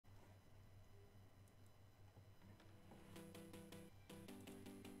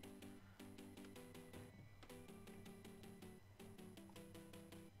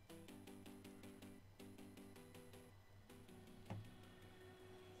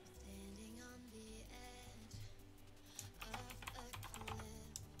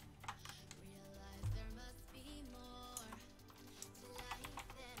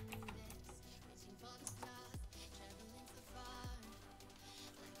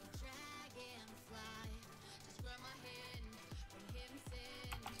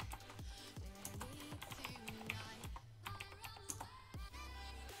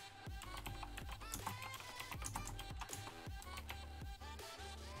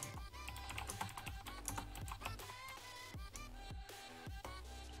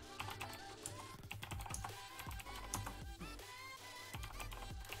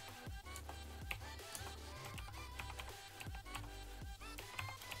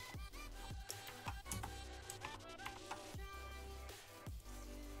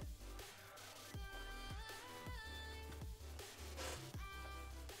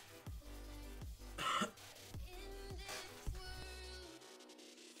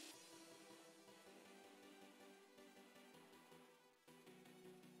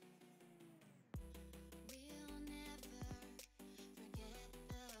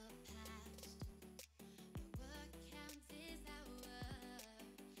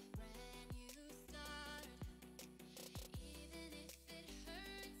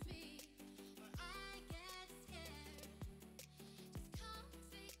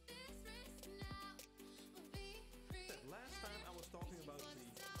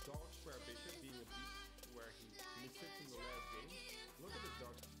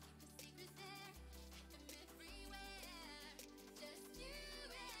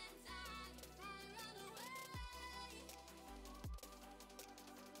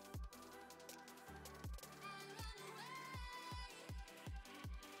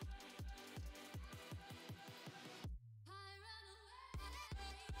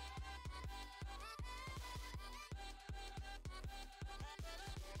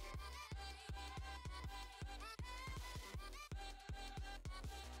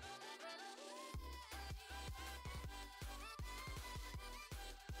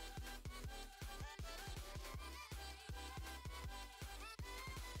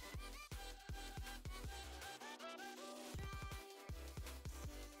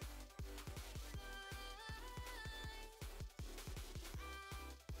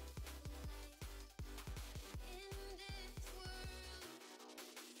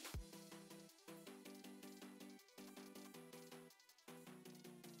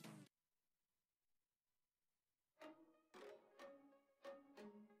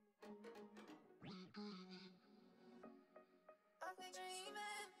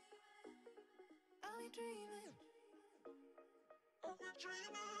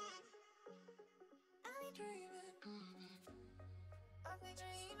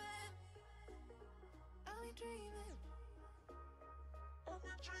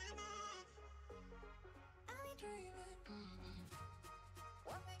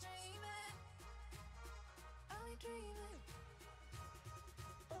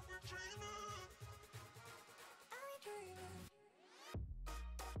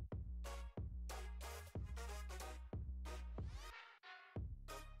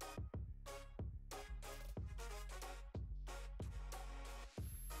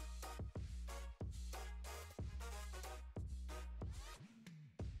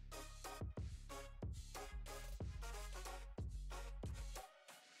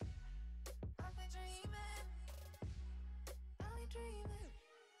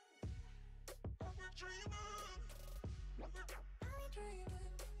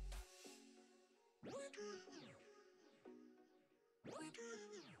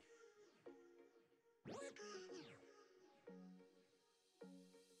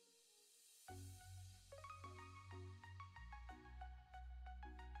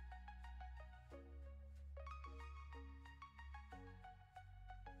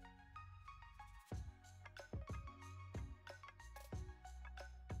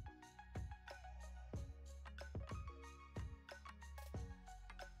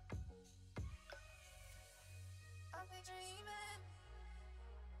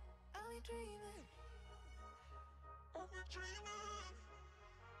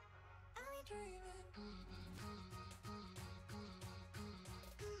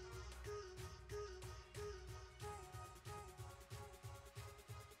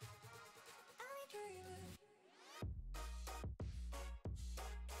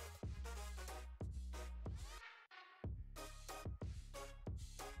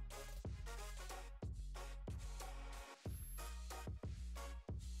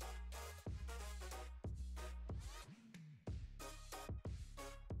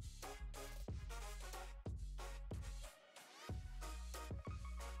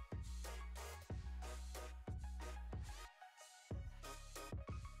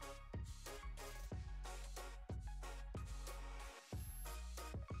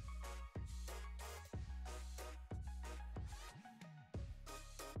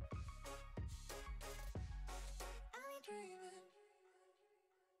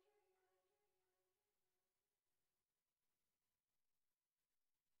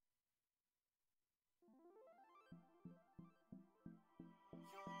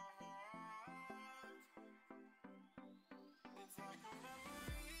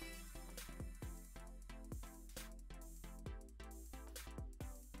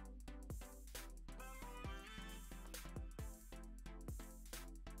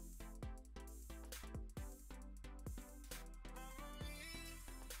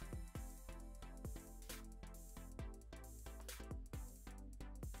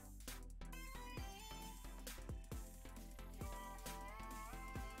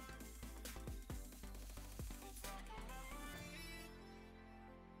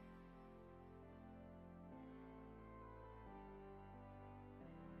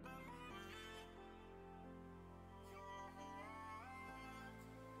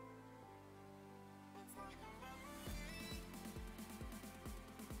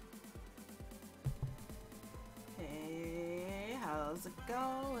Hey, how's it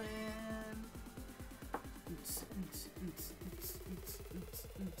going?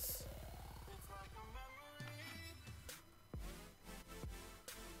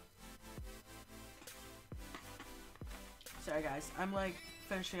 Sorry guys, I'm like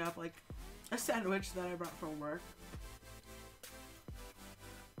finishing up like a sandwich that I brought from work.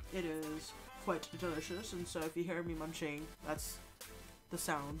 It is quite delicious, and so if you hear me munching, that's the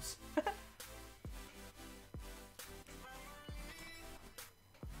sounds.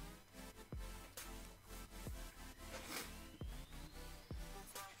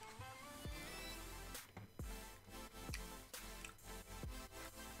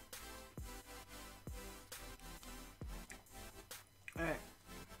 Alright,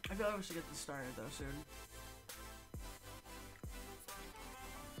 I feel like we should get this started though soon.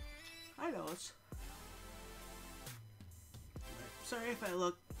 Hi Alice. Sorry if I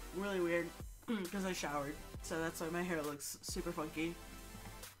look really weird because I showered, so that's why my hair looks super funky.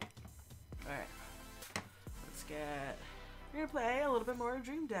 Alright, we're gonna play a little bit more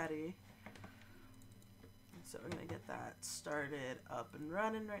Dream Daddy. So we're gonna get that started up and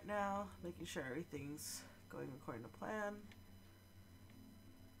running right now, making sure everything's going according to plan.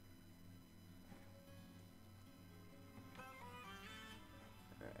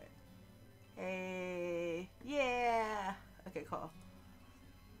 Okay, cool.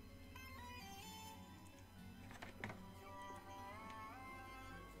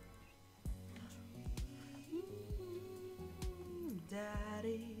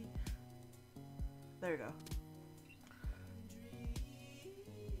 Daddy. There we go.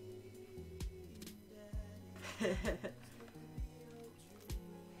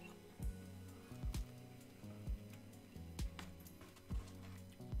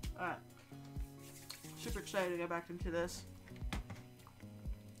 Alright. Super excited to get back into this.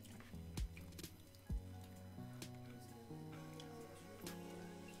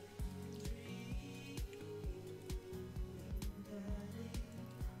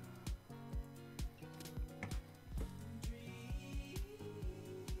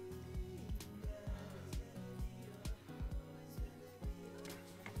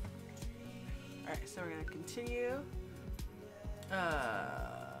 Alright, so we're gonna continue.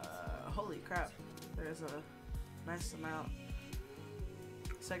 Holy crap. There's a nice amount.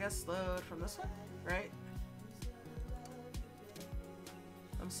 So I guess load from this one, right?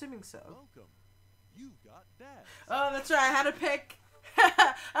 I'm assuming so. Welcome. You got that. Oh, that's right. I had to pick.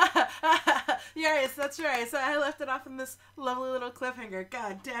 Yes, that's right. So I left it off in this lovely little cliffhanger.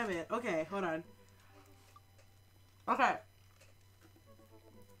 God damn it. Okay, hold on. Okay.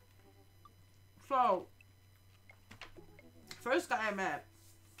 So, first guy I met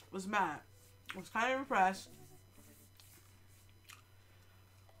was Matt. I was kind of impressed.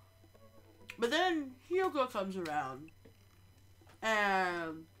 But then Hugo comes around.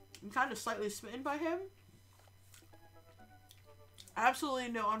 And I'm kind of slightly smitten by him. Absolutely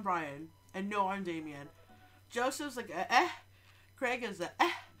no on Brian. And no on Damien. Joseph's like, eh. Craig is a,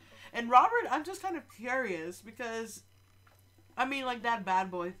 eh. And Robert, I'm just kind of curious because, I mean, like, that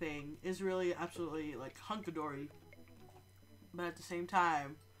bad boy thing is really absolutely, like, hunkadory. But at the same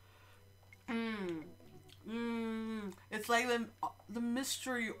time, it's like the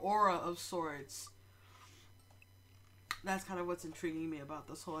mystery aura of sorts. That's kind of what's intriguing me about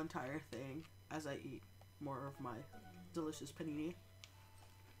this whole entire thing as I eat more of my delicious panini.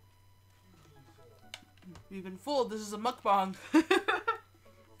 We've been fooled. This is a mukbang.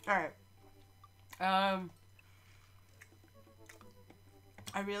 Alright. I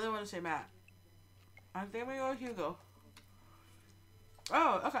really want to say Matt. I think I'm going to go with Hugo.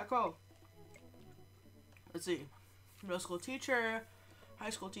 Oh, okay, cool. Let's see. Middle school teacher, high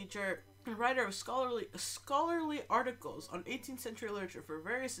school teacher, writer of scholarly articles on 18th century literature for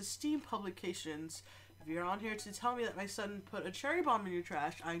various esteemed publications. If you're on here to tell me that my son put a cherry bomb in your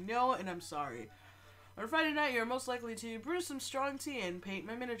trash, I know and I'm sorry. On Friday night, you're most likely to brew some strong tea and paint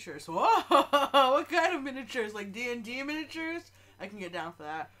my miniatures. Whoa! What kind of miniatures? Like D&D miniatures? I can get down for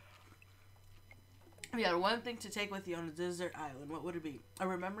that. If you had one thing to take with you on a desert island, what would it be? A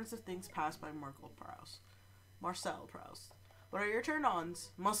remembrance of things passed by Marcel Proust. What are your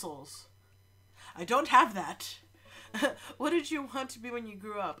turn-ons? Muscles. I don't have that. What did you want to be when you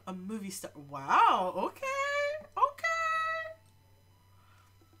grew up? A movie star. Wow, okay.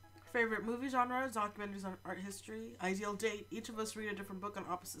 Favorite movie genre, documentaries on art history, ideal date. Each of us read a different book on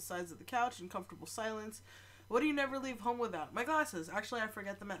opposite sides of the couch in comfortable silence. What do you never leave home without? My glasses. Actually, I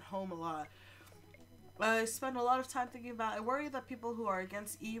forget them at home a lot. I spend a lot of time thinking about. I worry that people who are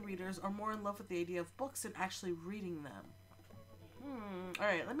against e-readers are more in love with the idea of books than actually reading them.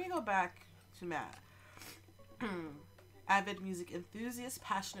 Alright, let me go back to Matt. Avid music enthusiast,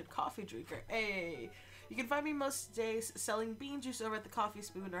 passionate coffee drinker. Hey! You can find me most days selling bean juice over at the Coffee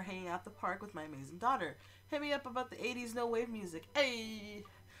Spoon or hanging out at the park with my amazing daughter. Hit me up about the 80s no-wave music. Hey!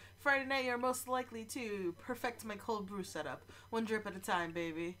 Friday night, you're most likely to perfect my cold brew setup. One drip at a time,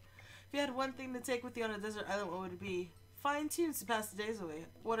 baby. If you had one thing to take with you on a desert island, what would it be? Fine tunes to pass the days away.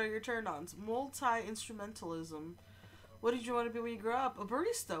 What are your turn-ons? Multi-instrumentalism. What did you want to be when you grew up? A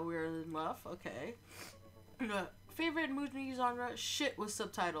barista. We're in love. Okay. Favorite movie genre? Shit with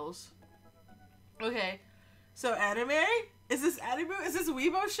subtitles. Okay. So anime? Is this anime? Is this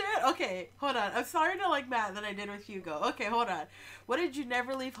weebo shit? Okay, hold on. I'm sorry to like Matt than I did with Hugo. Okay, hold on. What did you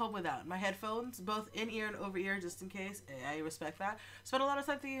never leave home without? My headphones, both in-ear and over-ear, just in case. I respect that. Spent a lot of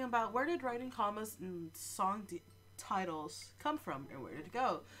time thinking about where did writing commas and song titles come from, and where did it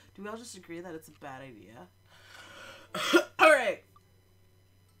go? Do we all just agree that it's a bad idea? Alright.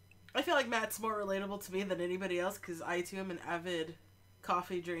 I feel like Matt's more relatable to me than anybody else, because I too am an avid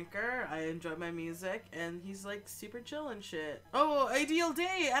coffee drinker. I enjoy my music, and he's like super chill and shit. Oh, ideal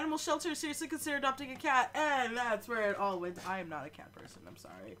day, animal shelter, seriously consider adopting a cat, and that's where it all went. I am not a cat person, I'm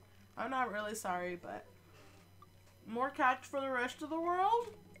sorry. I'm not really sorry, but more cats for the rest of the world?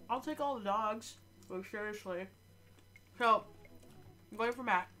 I'll take all the dogs. Like, seriously. So, I'm going for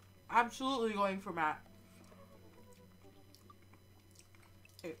Matt. Absolutely going for Matt.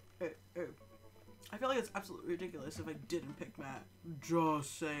 I feel like it's absolutely ridiculous if I didn't pick Matt.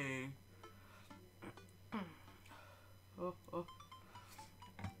 Just saying. Oh.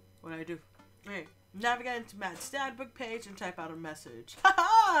 What do I do? Okay. Navigate into Matt's dad book page and type out a message.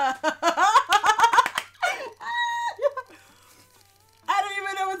 I don't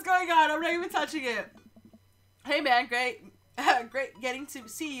even know what's going on. I'm not even touching it. Hey man, great getting to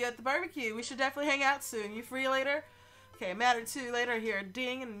see you at the barbecue. We should definitely hang out soon. You free later? Okay, Matt or two later, here,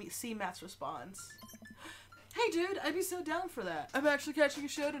 ding, and see Matt's response. Hey dude, I'd be so down for that. I'm actually catching a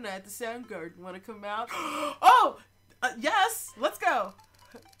show tonight at the Soundgarden. Wanna come out? Oh! Yes! Let's go!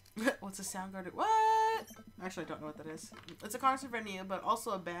 What's a Soundgarden? What? Actually, I don't know what that is. It's a concert venue, but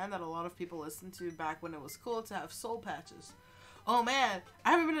also a band that a lot of people listened to back when it was cool to have soul patches. Oh man,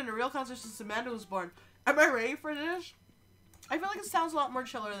 I haven't been in a real concert since Amanda was born. Am I ready for this? I feel like it sounds a lot more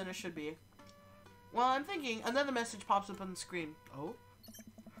chiller than it should be. Well, I'm thinking, another message pops up on the screen. Oh?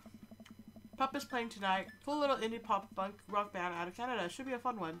 Pup is playing tonight. Cool little indie pop punk rock band out of Canada. Should be a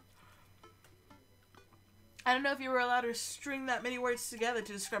fun one. I don't know if you were allowed to string that many words together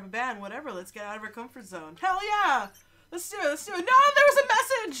to describe a band. Whatever, let's get out of our comfort zone. Hell yeah! Let's do it, let's do it. No, there was a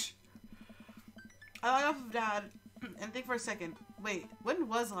message! I log off of Dad and think for a second. Wait, when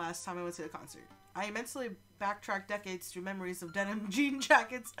was the last time I went to a concert? I immensely backtrack decades through memories of denim jean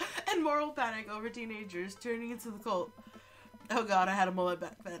jackets and moral panic over teenagers turning into the cult. Oh god, I had a mullet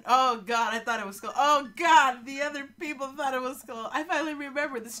back then. Oh god, I thought it was cool. Oh god, the other people thought it was cool. I finally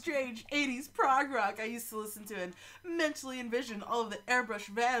remember the strange 80s prog rock I used to listen to and mentally envision all of the airbrush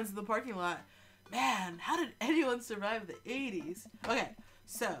vans in the parking lot. Man, how did anyone survive the 80s? Okay,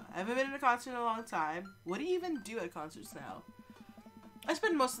 so, I haven't been in a concert in a long time. What do you even do at concerts now? I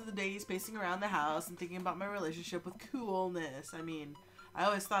spend most of the days pacing around the house and thinking about my relationship with coolness. I mean, I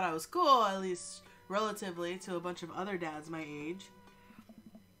always thought I was cool, at least relatively, to a bunch of other dads my age.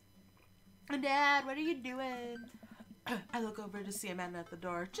 Dad, what are you doing? I look over to see Amanda at the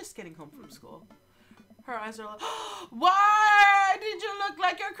door, just getting home from school. Her eyes are like, why did you look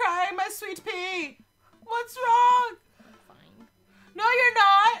like you're crying, my sweet pea? What's wrong? Fine. No, you're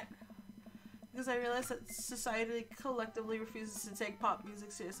not! Because I realize that society collectively refuses to take pop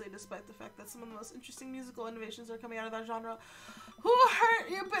music seriously despite the fact that some of the most interesting musical innovations are coming out of that genre. Who hurt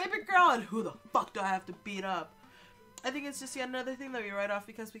you, baby girl? And who the fuck do I have to beat up? I think it's just yet another thing that we write off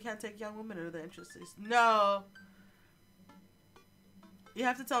because we can't take young women into the interests. No! You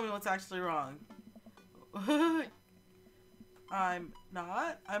have to tell me what's actually wrong. I'm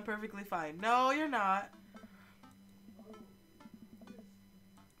not? I'm perfectly fine. No, you're not.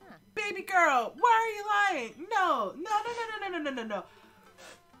 Baby girl, why are you lying? No.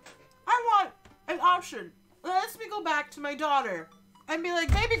 I want an option. Let me go back to my daughter and be like,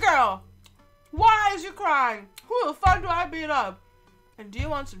 baby girl, why is you crying? Who the fuck do I beat up? And do you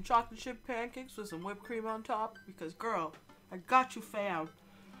want some chocolate chip pancakes with some whipped cream on top? Because girl, I got you found.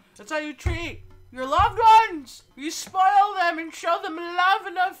 That's how you treat your loved ones. You spoil them and show them love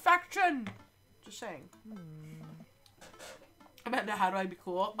and affection. Just saying. Amanda, how do I be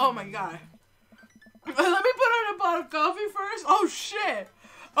cool? Oh my god. Let me put on a pot of coffee first. Oh shit.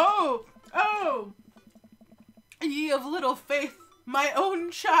 Oh. Ye of little faith, my own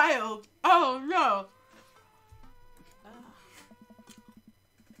child. Oh no.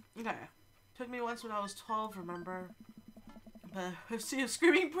 Okay. Took me once when I was 12, remember? But I see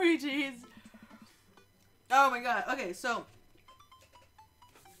screaming preteens. Oh my god. Okay, so.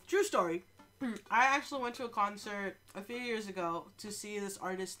 True story. I actually went to a concert a few years ago to see this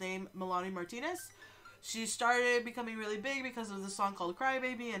artist named Melanie Martinez. She started becoming really big because of this song called Cry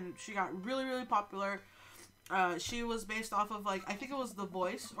Baby, and she got really, really popular. She was based off of, like, I think it was The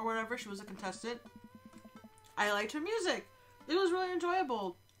Voice or whatever. She was a contestant. I liked her music. It was really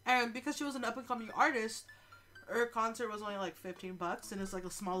enjoyable. And because she was an up-and-coming artist, her concert was only like $15, and it's like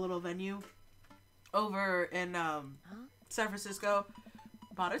a small little venue over in San Francisco.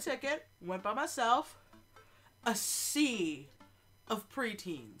 Bought a ticket, went by myself. A sea of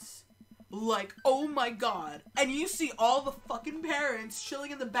preteens. Like, oh my god. And you see all the fucking parents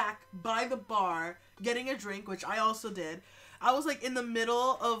chilling in the back by the bar, getting a drink, which I also did. I was like in the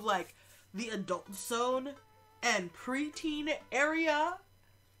middle of like the adult zone and preteen area.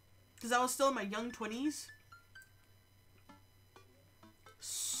 Because I was still in my young 20s.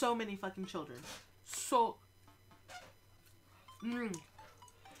 So many fucking children. So...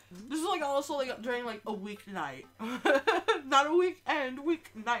 This is like also like during like a weeknight. Not a weekend,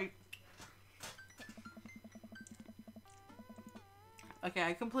 weeknight. Okay,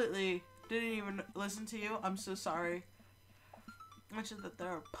 I completely didn't even listen to you. I'm so sorry. I mentioned that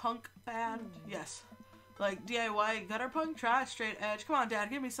they're a punk band. Yes. Like DIY, gutter punk, trash, straight edge. Come on,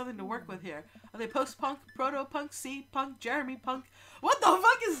 Dad, give me something to work with here. Are they post-punk, proto-punk, C-punk, Jeremy punk? What the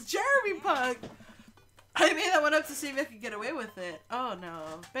fuck is Jeremy punk? I made that one up to see if I could get away with it. Oh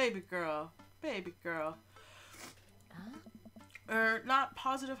no, baby girl, baby girl. Not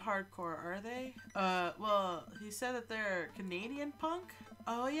positive hardcore, are they? Well, he said that they're Canadian punk.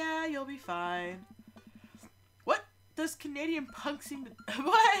 Oh yeah, you'll be fine. What does Canadian punk seem to...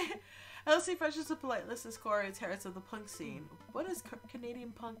 What? LC Freshers of Politeness is core adherents of the punk scene. What does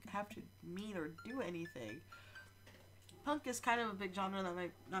Canadian punk have to mean or do anything? Punk is kind of a big genre that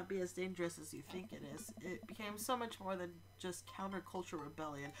might not be as dangerous as you think it is. It became so much more than just counterculture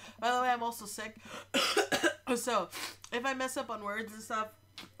rebellion. By the way, I'm also sick. So, if I mess up on words and stuff,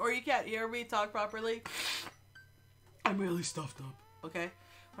 or you can't hear me talk properly, I'm really stuffed up, okay?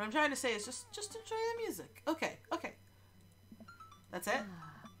 What I'm trying to say is just enjoy the music. Okay, okay. That's it?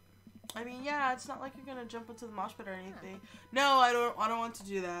 I mean, yeah, it's not like you're gonna jump into the mosh pit or anything. No, I don't want to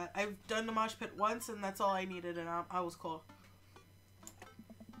do that. I've done the mosh pit once, and that's all I needed, and I was cool.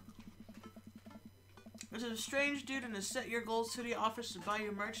 There's a strange dude in a Set Your Goals City office to buy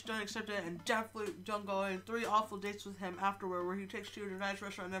you merch. Don't accept it, and definitely don't go on 3 awful dates with him afterward, where he takes you to a nice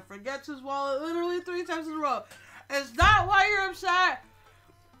restaurant and then forgets his wallet literally 3 times in a row. Is that why you're upset?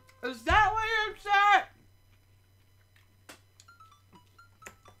 Is that why you're upset?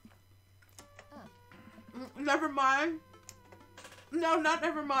 Never mind. No, not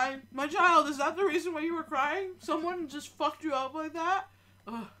never mind. My child, is that the reason why you were crying? Someone just fucked you up like that?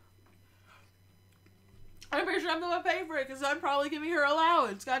 Ugh. I'm pretty sure I'm the one paying for it because I'm probably giving her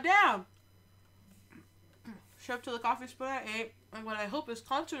allowance. Goddamn. Show up to the coffee spot at 8 and what I hope is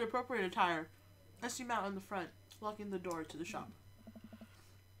concert appropriate attire. I see Matt on the front, locking the door to the shop.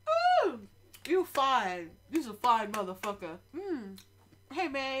 Ooh, you fine. You's a fine motherfucker. Hey,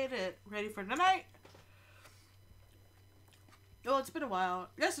 made it. Ready for tonight? Oh, it's been a while.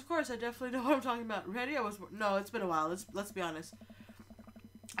 Yes, of course, I definitely know what I'm talking about. Ready? No, it's been a while. Let's be honest.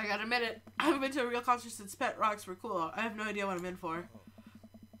 I gotta admit it. I haven't been to a real concert since Pet Rocks were cool. I have no idea what I'm in for.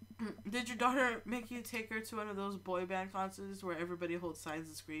 Did your daughter make you take her to one of those boy band concerts where everybody holds signs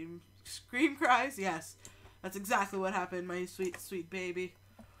and scream cries? Yes. That's exactly what happened, my sweet, sweet baby.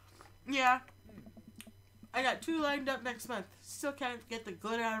 Yeah. I got 2 lined up next month. Still can't get the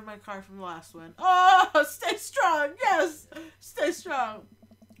glitter out of my car from the last one. Oh, stay strong. Yes. Stay strong.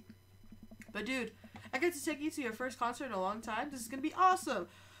 But dude, I get to take you to your first concert in a long time. This is going to be awesome.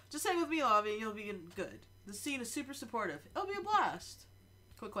 Just hang with me, Lavi, and you'll be good. The scene is super supportive. It'll be a blast.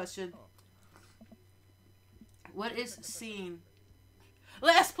 Quick question. What is scene?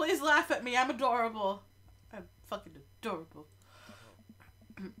 Les, please laugh at me. I'm adorable. I'm fucking adorable.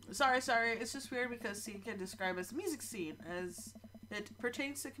 Sorry. It's just weird because scene can describe as music scene, as it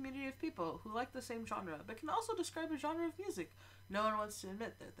pertains to a community of people who like the same genre, but can also describe a genre of music no one wants to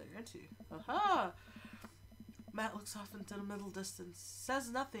admit that they're into. Aha! Matt looks off into the middle distance, says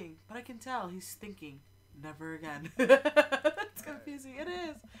nothing, but I can tell he's thinking, never again. It's confusing. It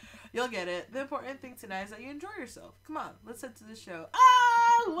is. You'll get it. The important thing tonight is that you enjoy yourself. Come on, let's head to the show.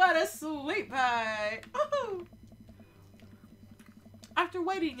 Ah, what a sweet pie! Woohoo! After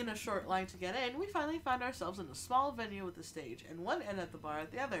waiting in a short line to get in, we finally found ourselves in a small venue with a stage, and one end at the bar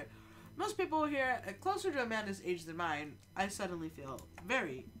at the other. Most people here are closer to Amanda's age than mine. I suddenly feel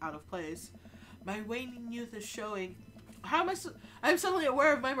very out of place. My waning youth is showing. I'm suddenly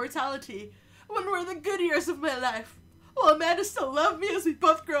aware of my mortality. When were the good years of my life? Will Amanda still love me as we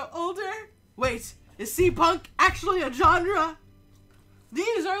both grow older? Wait, is C-punk actually a genre?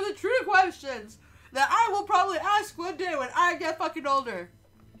 These are the true questions that I will probably ask one day when I get fucking older.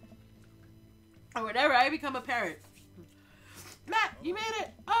 Or whenever I become a parent. Matt, you made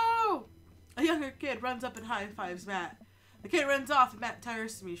it! Oh! A younger kid runs up and high-fives Matt. The kid runs off and Matt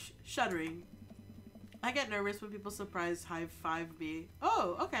tires me, shuddering. I get nervous when people surprise high-five me.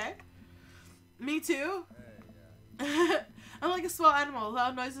 Oh, okay. Me too. Hey, yeah. I'm like a small animal.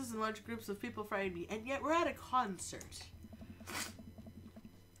 Loud noises and large groups of people frighten me. And yet we're at a concert.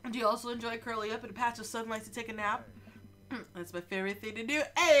 Do you also enjoy curling up in a patch of sunlight to take a nap? That's my favorite thing to do.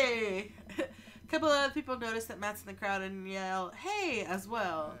 Hey! A couple of other people notice that Matt's in the crowd and yell, hey, as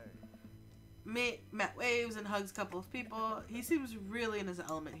well. Matt waves and hugs a couple of people. He seems really in his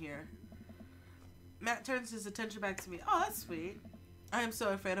element here. Matt turns his attention back to me. Oh, that's sweet. I am so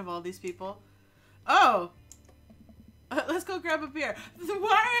afraid of all these people. Oh! Let's go grab a beer.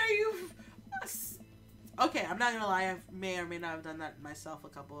 Why are you... Okay, I'm not gonna lie, I may or may not have done that myself a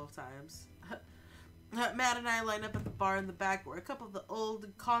couple of times. Matt and I line up at the bar in the back where a couple of the old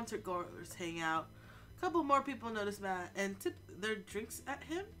concert goers hang out. A couple more people notice Matt and tip their drinks at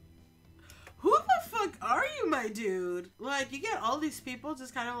him. Who the the fuck are you, my dude? Like, you get all these people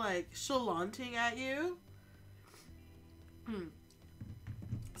just kind of like chalanting at you.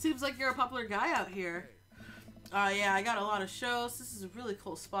 Seems like you're a popular guy out here. Yeah, I got a lot of shows. This is a really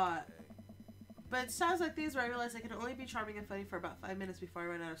cool spot. But it sounds like these where I realize I can only be charming and funny for about 5 minutes before I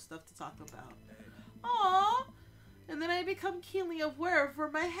run out of stuff to talk about. Aww. And then I become keenly aware of where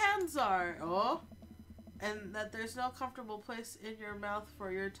my hands are. Oh. And that there's no comfortable place in your mouth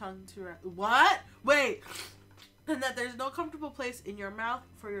for your tongue to rest. What? Wait. And that there's no comfortable place in your mouth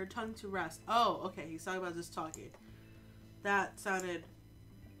for your tongue to rest. Oh, okay. He's talking about just talking. That sounded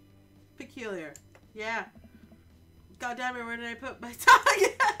peculiar. Yeah. God damn it, where did I put my tongue?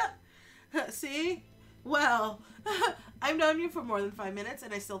 See? Well, I've known you for more than 5 minutes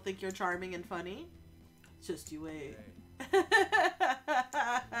and I still think you're charming and funny. Just you wait.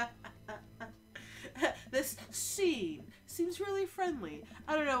 This scene seems really friendly.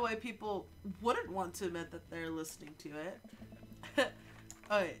 I don't know why people wouldn't want to admit that they're listening to it.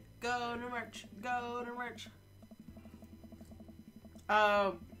 Okay, go to merch. Go to merch.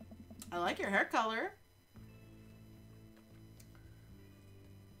 I like your hair color.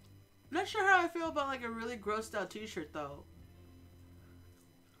 Not sure how I feel about like a really grossed out t-shirt though.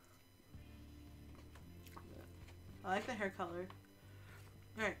 I like the hair color.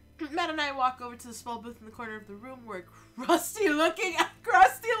 Alright. Matt and I walk over to the small booth in the corner of the room where crusty looking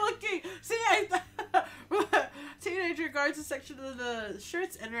see, teenager guards a section of the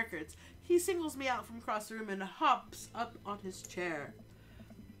shirts and records. He singles me out from across the room and hops up on his chair.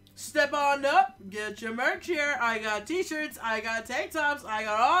 Step on up, get your merch here. I got t-shirts, I got tank tops, I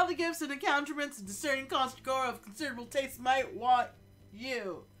got all the gifts and accoutrements a discerning connoisseur of considerable taste might want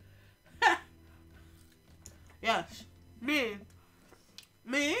you. Yes, me.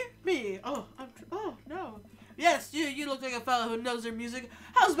 Oh, oh no. Yes, you look like a fellow who knows their music.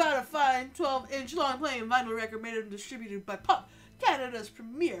 How's about a fine 12-inch long-playing vinyl record made and distributed by Pop, Canada's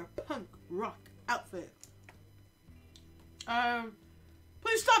premier punk rock outfit?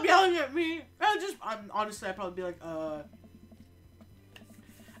 Please stop yelling at me. Honestly, I'd probably be like,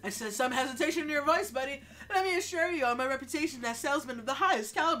 I sense some hesitation in your voice, buddy. Let me assure you on my reputation as salesman of the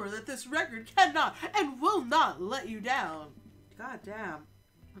highest caliber that this record cannot and will not let you down. God damn.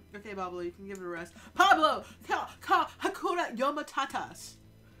 Okay, Pablo, you can give it a rest. Pablo! Hakuna Yomatatas.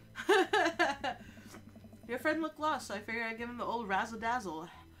 Your friend looked lost, so I figured I'd give him the old razzle-dazzle.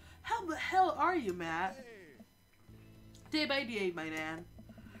 How the hell are you, Matt? Day by day, my man.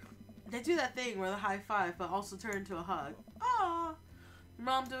 They do that thing where the high five, but also turn into a hug. Aww. Your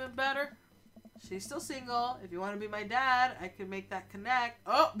mom doing better? She's still single. If you want to be my dad, I can make that connect.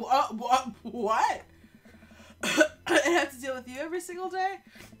 What? I have to deal with you every single day?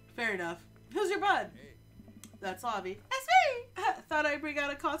 Fair enough. Who's your bud? That's Lavi. That's me! Thought I'd bring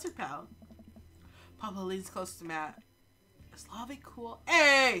out a concert pal. Papa leans close to Matt. Is Lavi cool?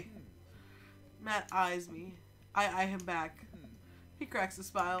 Hey! Matt eyes me. I eye him back. He cracks a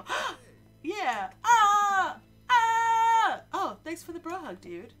smile. Yeah! Oh, thanks for the bro hug,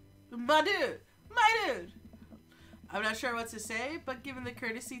 dude. My dude! I'm not sure what to say, but given the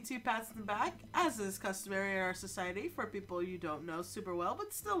courtesy, 2 pats in the back, as is customary in our society for people you don't know super well,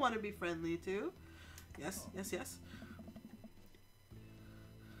 but still want to be friendly to. Yes.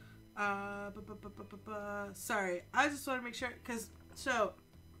 Sorry, I just want to make sure, so,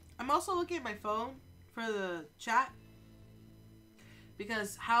 I'm also looking at my phone for the chat,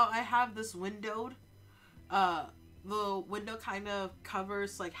 because how I have this windowed, the window kind of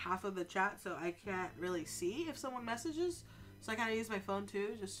covers like half of the chat, so I can't really see if someone messages. So I kind of use my phone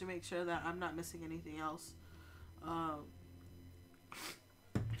too, just to make sure that I'm not missing anything else.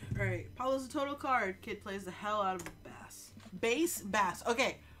 Alright, Paulo's a total card. Kid plays the hell out of bass. Bass.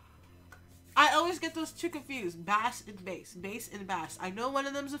 Okay. I always get those two confused. Bass and bass. Bass and bass. I know one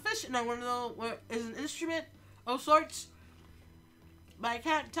of them's a fish, and I want to know what is an instrument of sorts. But I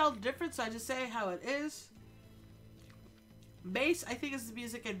can't tell the difference, so I just say how it is. Bass, I think, is the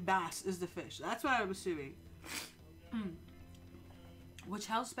music, and bass is the fish. That's what I'm assuming. Which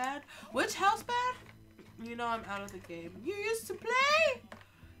house band? You know I'm out of the game. You used to play?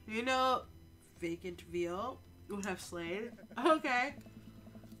 You know, Vacant Veal would have slayed. Okay.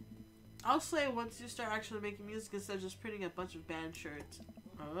 I'll slay once you start actually making music instead of just printing a bunch of band shirts.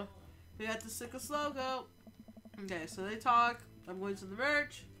 We got the sickest logo. Okay, so they talk. I'm going to the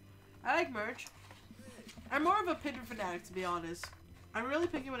merch. I like merch. I'm more of a Pigeon fanatic, to be honest. I'm really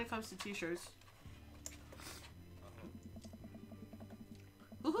picky when it comes to t-shirts.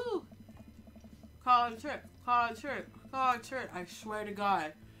 Woohoo! Concert. I swear to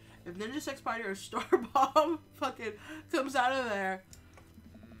God. If Ninja Sex Party or Star Bomb fucking comes out of there,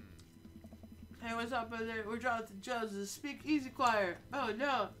 Hey, what's up, brother? We're Jonathan Jones, the Speak Easy Choir. Oh,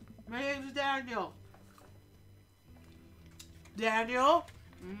 no. My name's Daniel. Daniel?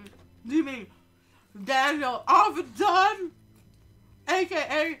 Do you mean Daniel Avedon?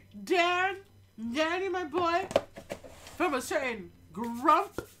 A.K.A. Dan? Danny, my boy? From a certain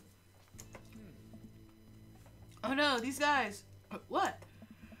grump? Oh, no, these guys. What?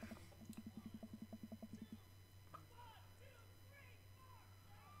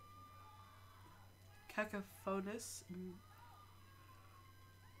 Cacophonous.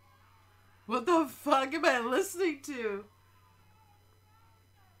 What the fuck am I listening to?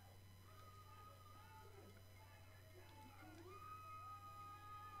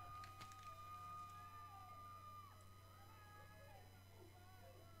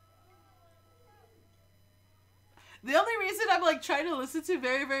 The only reason I'm like trying to listen to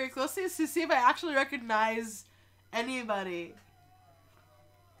very, very closely is to see if I actually recognize anybody.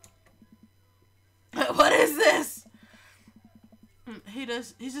 What is this? He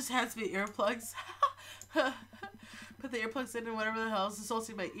just hands me earplugs. Put the earplugs in and whatever the hell is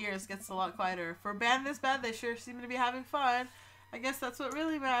assaulting my ears gets a lot quieter. For a band this bad, they sure seem to be having fun. I guess that's what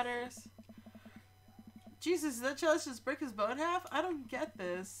really matters. Jesus, did that cellist just break his bow in half? I don't get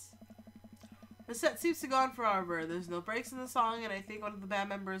this. The set seems to go on forever. There's no breaks in the song, and I think one of the band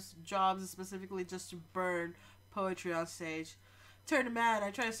members' jobs is specifically just to burn poetry on stage. Turn to man,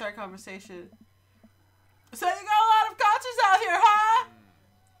 I try to start a conversation. So you got a lot of concerts out here, huh?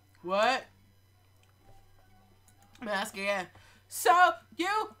 What? I'm asking again. So you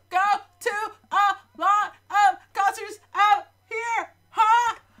go to a lot of concerts out here,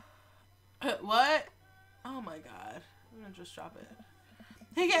 huh? What? Oh my god. I'm gonna just drop it.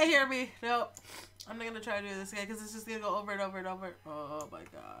 He can't hear me. Nope. I'm not gonna try to do this again because it's just gonna go over and over and over. Oh my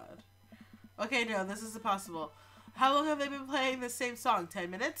god. Okay, no, this is impossible. How long have they been playing the same song?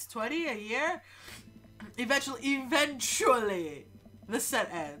 10 minutes? 20? A year? Eventually, the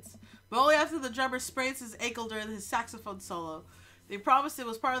set ends. But only after the drummer sprains his ankle during his saxophone solo. They promised it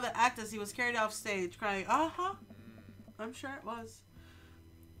was part of the act as he was carried off stage, crying, uh-huh. I'm sure it was.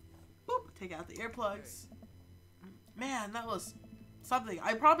 Boop. Take out the earplugs. Man, that was something.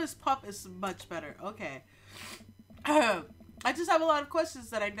 I promise Pup is much better. Okay. I just have a lot of questions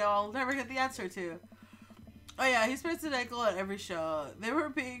that I know I'll never get the answer to. Oh yeah, he sprains his ankle at every show. They were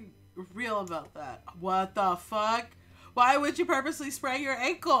being real about that. What the fuck? Why would you purposely sprain your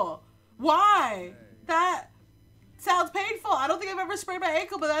ankle? Why? That sounds painful. I don't think I've ever sprained my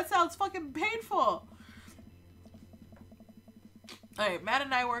ankle, but that sounds fucking painful. Alright, Matt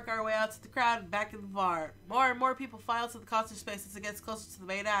and I work our way out to the crowd and back in the bar. More and more people file to the concert space as it gets closer to the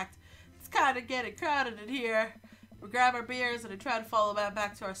main act. It's kind of getting crowded in here. We grab our beers and I try to follow Matt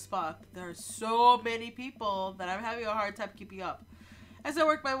back to our spot. There are so many people that I'm having a hard time keeping up. As I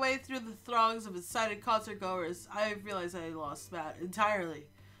work my way through the throngs of excited concert goers, I realize I lost Matt entirely.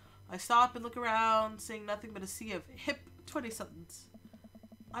 I stop and look around, seeing nothing but a sea of hip 20-somethings.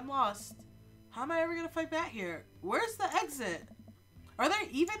 I'm lost. How am I ever going to find Matt here? Where's the exit? Are there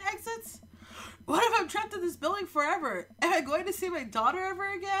even exits? What if I'm trapped in this building forever? Am I going to see my daughter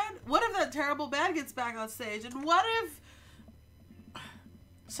ever again? What if that terrible band gets back on stage? And what if...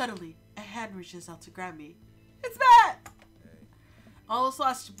 Suddenly, a hand reaches out to grab me. It's Matt! Almost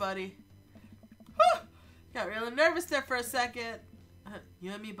lost you, buddy. Whew. Got really nervous there for a second.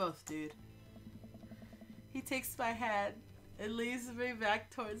 You and me both, dude. He takes my hand and leads me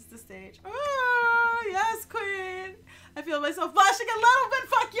back towards the stage. Oh, yes, queen. I feel myself blushing a little bit.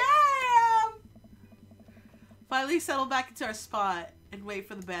 Fuck yeah, I am. Finally settle back into our spot and wait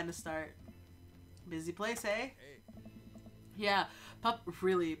for the band to start. Busy place, eh? Yeah, Pup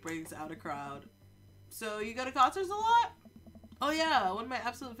really brings out a crowd. So you go to concerts a lot? Oh yeah, one of my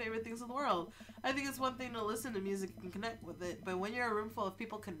absolute favorite things in the world. I think it's one thing to listen to music and connect with it, but when you're a room full of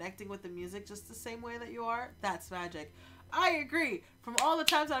people connecting with the music just the same way that you are, that's magic. I agree. From all the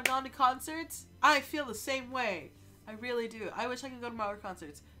times I've gone to concerts, I feel the same way. I really do. I wish I could go to more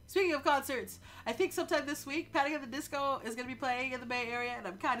concerts. Speaking of concerts, I think sometime this week, Panic at the Disco is going to be playing in the Bay Area, and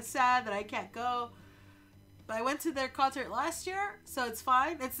I'm kind of sad that I can't go. But I went to their concert last year, so it's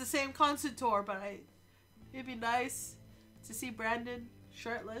fine. It's the same concert tour, but it'd be nice to see Brandon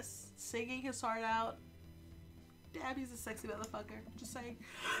shirtless, singing his heart out. Damn, he's a sexy motherfucker. Just saying.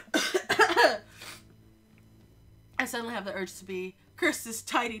 I suddenly have the urge to curse this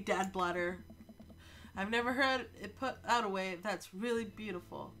tiny dad bladder. I've never heard it put out a way that's really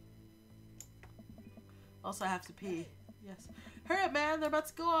beautiful. Also, I have to pee. Yes. Hurry up, man. They're about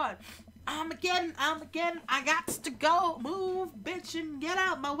to go on. I'm again. I got to go. Move, bitch, and get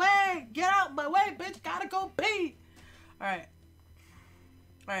out my way. Get out my way, bitch. Gotta go pee. Alright.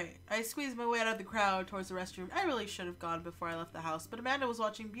 Alright, I squeezed my way out of the crowd towards the restroom. I really should have gone before I left the house, but Amanda was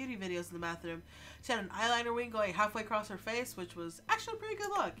watching beauty videos in the bathroom. She had an eyeliner wing going halfway across her face, which was actually a pretty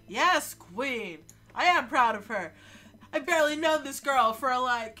good look. Yes, queen! I am proud of her. I've barely known this girl for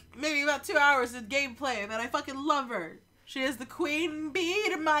like maybe about 2 hours in gameplay, but I fucking love her. She is the queen bee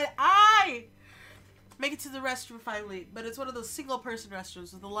to my eye! Make it to the restroom finally, but it's one of those single-person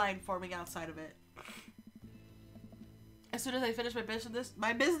restrooms with a line forming outside of it. As soon as I finish my business,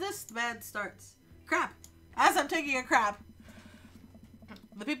 the band starts. Crap! As I'm taking a crap!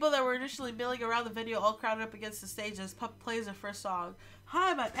 The people that were initially milling around the video all crowded up against the stage as Pup plays their first song.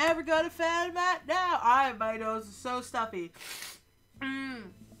 Hi, am I ever gonna fan Matt now? My nose is so stuffy.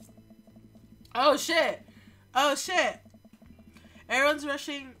 Oh shit! Oh shit! Everyone's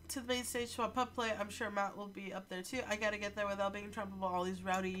rushing to the main stage to a Pup play. I'm sure Matt will be up there too. I gotta get there without being trampled by all these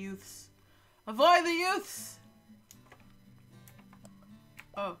rowdy youths. Avoid the youths!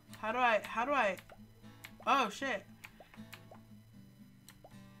 Oh, how do I? Oh, shit.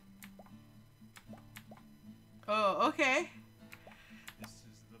 Oh, okay. This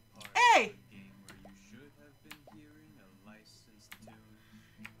is the part Hey! of the game where you should have been hearing a licensed tune.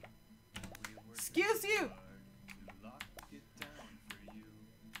 We worked Excuse you! hard to lock it down for you.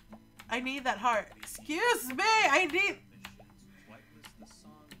 I need that heart. Excuse me! I need... Mission to whitelist the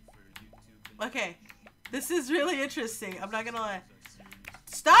song for YouTube and Okay. This is really interesting. I'm not gonna lie. a series.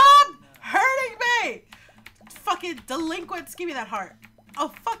 Stop hurting me! Fucking delinquents, give me that heart.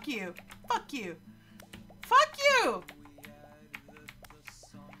 Oh, fuck you. Fuck you. Fuck you!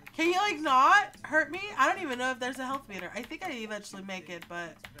 Can you, like, not hurt me? I don't even know if there's a health meter. I think I eventually make it,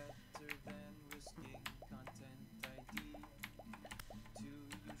 but...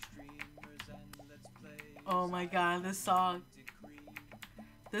 Oh my god, this song.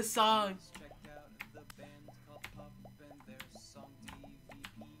 This song.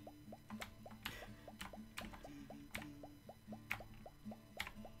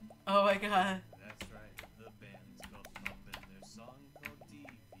 Oh my god. That's right, the band's called Pup and their song called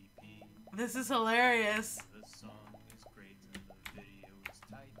DVP. This is hilarious. The song is great and the video is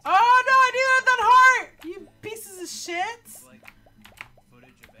tight. Oh no, I needed that heart! You pieces of shit! It's like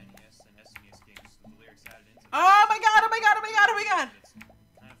footage of NES and SNES games with the lyrics added into it. Oh my god, oh my god, oh my god, oh my god! It's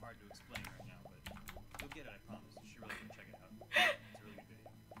kind of hard to explain right now, but you'll get it, I promise. You should really go check it out. It's a really good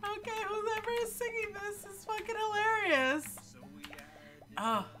video. Okay, whoever is singing this is fucking hilarious. So we added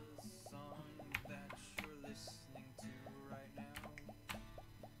Oh. the song that you're listening to right now.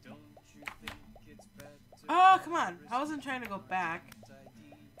 Don't you think it's better? Oh, come on. I wasn't trying to go back. To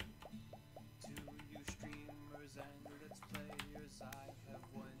you streamers and let's players, I have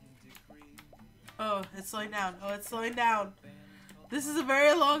one decree. Oh, it's slowing down. Oh, it's slowing down. This is a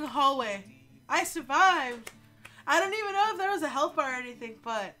very long hallway. I survived. I don't even know if there was a health bar or anything,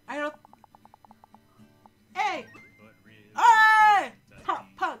 but I don't... Hey! But really, Hey! Pop,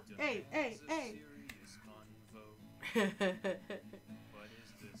 punk! Hey, hey, hey! But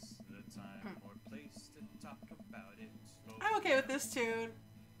is this the time or place to talk about it? I'm okay with this tune.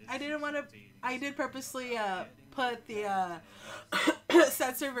 I didn't want to... I did purposely put the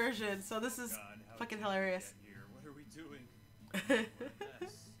censor version, so this is fucking hilarious. What are we doing?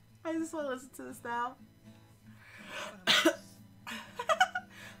 I just want to listen to this now.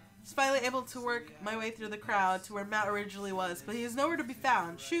 Was finally able to work my way through the crowd to where Matt originally was, but he is nowhere to be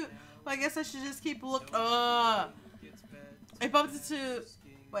found. Shoot. Well, I guess I should just keep looking. I bumped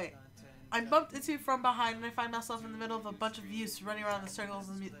into from behind, and I find myself in the middle of a bunch of youths running around in circles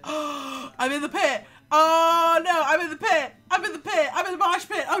and Oh, I'm in the pit. Oh no, I'm in the pit. I'm in the pit. I'm in the mosh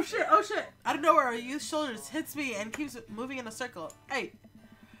pit. Oh shit. Oh shit. Out of nowhere, a youth's shoulders hits me and keeps moving in a circle. Hey.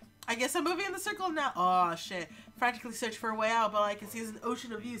 I guess I'm moving in the circle now. Oh shit. Frantically search for a way out, but all I can see is an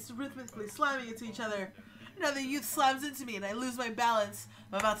ocean of youths rhythmically slamming into each other. Another youth slams into me and I lose my balance.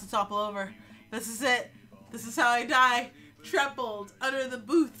 I'm about to topple over. This is it. This is how I die. Trampled under the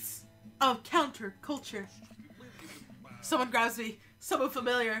booths of counterculture. Someone grabs me. Someone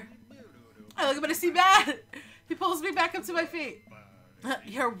familiar. I look up and I see Matt. He pulls me back up to my feet.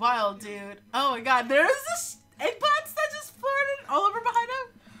 You're wild, dude. Oh my god. There is this eggplants that just floated all over behind him.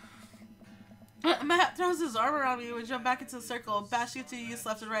 Matt throws his arm around me and we jump back into the circle, bashing into youths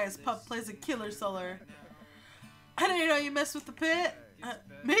left and right as Pup plays a killer solo. I didn't know you messed with the pit.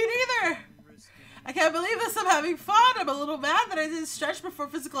 Me neither. I can't believe this. I'm having fun. I'm a little mad that I didn't stretch before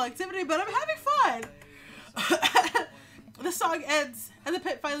physical activity, but I'm having fun. The song ends and the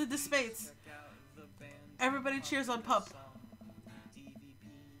pit finally dissipates. Everybody cheers on Pup.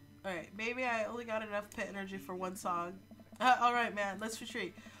 Alright, maybe I only got enough pit energy for one song. Alright, man, let's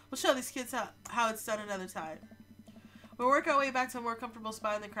retreat. We'll show these kids how it's done another time. We'll work our way back to a more comfortable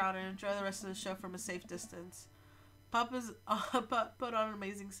spot in the crowd and enjoy the rest of the show from a safe distance. Pup is put on an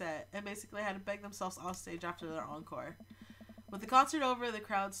amazing set and basically had to beg themselves off stage after their encore. With the concert over, the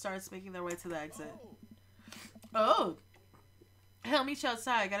crowd starts making their way to the exit. Oh! Hey, I'll meet you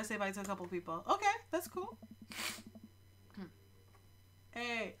outside. I gotta say bye to a couple people. Okay, that's cool.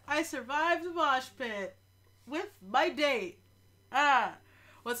 Hey, I survived the mosh pit with my date. Well,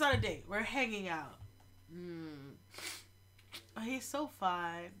 it's not a date. We're hanging out. Oh, he's so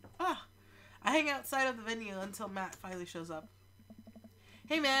fine. I hang outside of the venue until Matt finally shows up.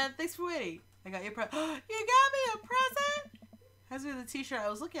 Hey, man, thanks for waiting. I got your present. You got me a present? Has me the t-shirt. I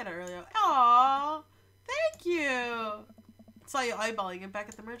was looking at it earlier. Aw, thank you. Saw you eyeballing it back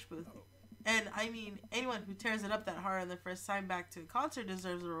at the merch booth. And, I mean, anyone who tears it up that hard on their first time back to a concert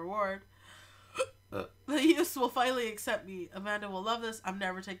deserves a reward. The youth will finally accept me. Amanda will love this. I'm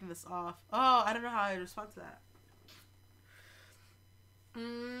never taking this off. Oh, I don't know how I'd respond to that.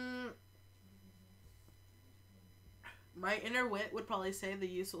 My inner wit would probably say the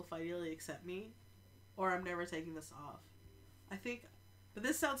youth will finally accept me. Or I'm never taking this off. I think... But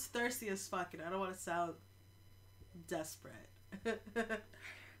this sounds thirsty as fuck, and I don't want to sound desperate.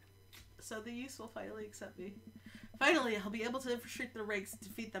 So the youth will finally accept me. Finally, I'll be able to infiltrate the ranks and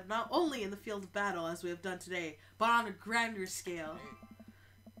defeat them not only in the field of battle, as we have done today, but on a grander scale.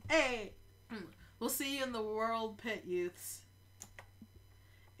 Hey! We'll see you in the World Pit, youths.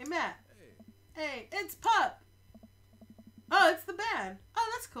 Hey, Matt. Hey, it's Pup! Oh, it's the band. Oh,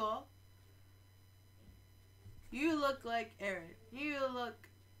 that's cool. You look like Aaron. You look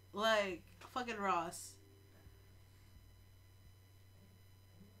like fucking Ross.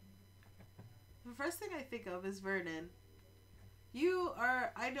 The first thing I think of is Vernon. You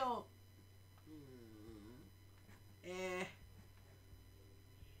are... I don't...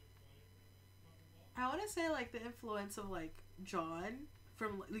 I want to say, like, the influence of, like, John.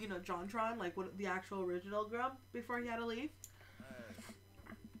 From, you know, JonTron. Like, what the actual original Grump before he had to leave.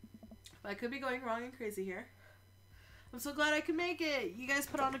 But I could be going wrong and crazy here. I'm so glad I could make it. You guys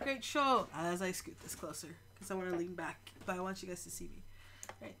put on a great show. As I scoot this closer. Because I want to lean back. But I want you guys to see me.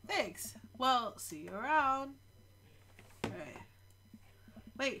 Alright, thanks. Well, see you around. Alright.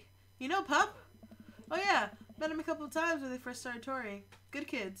 Wait, you know Pup? Oh yeah, met him a couple of times when they first started touring. Good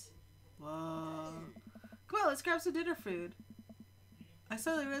kids. Whoa. Come on, let's grab some dinner food. I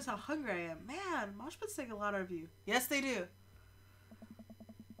suddenly realized how hungry I am. Man, mosh pits take a lot out of you. Yes, they do.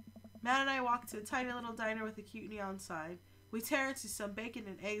 Matt and I walk to a tiny little diner with a cute neon sign. We tear into some bacon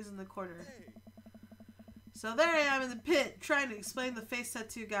and eggs in the corner. So there I am in the pit, trying to explain to the face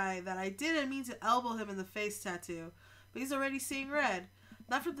tattoo guy that I didn't mean to elbow him in the face tattoo, but he's already seeing red.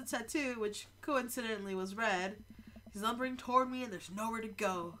 Not from the tattoo, which coincidentally was red. He's lumbering toward me and there's nowhere to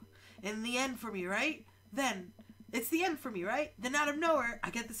go. In the end for me, right? Then, it's the end for me, right? Then out of nowhere,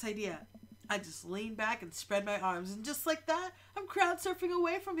 I get this idea. I just lean back and spread my arms, and just like that, I'm crowd surfing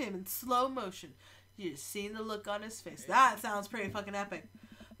away from him in slow motion. You just seen the look on his face. That sounds pretty fucking epic.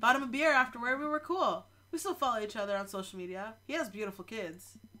 Bought him a beer afterward, we were cool. We still follow each other on social media. He has beautiful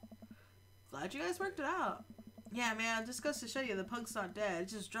kids. Glad you guys worked it out. Yeah, man, just goes to show you the punk's not dead. It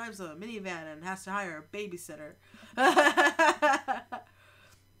just drives a minivan and has to hire a babysitter.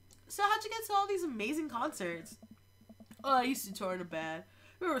 So how'd you get to all these amazing concerts? Oh, I used to tour in a band.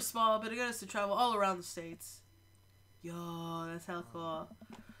 We were small, but it got us to travel all around the States. Yo, that's hella cool.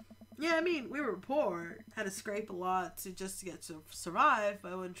 Yeah, I mean, we were poor. Had to scrape a lot to get to survive,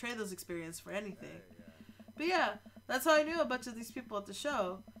 but I wouldn't trade those experiences for anything. But yeah, that's how I knew a bunch of these people at the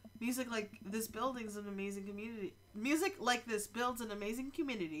show. Music like this builds an amazing community. Music like this builds an amazing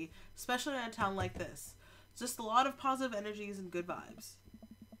community, especially in a town like this. Just a lot of positive energies and good vibes.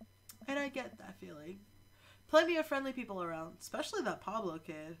 And I get that feeling. Plenty of friendly people around, especially that Pablo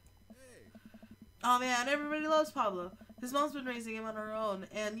kid. Oh man, everybody loves Pablo. His mom's been raising him on her own,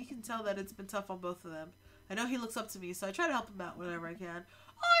 and you can tell that it's been tough on both of them. I know he looks up to me, so I try to help him out whenever I can.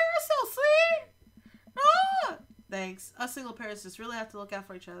 Oh, you're so sweet! Ah! Thanks. Us single parents just really have to look out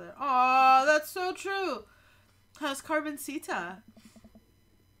for each other. Oh, that's so true. How's Carmencita?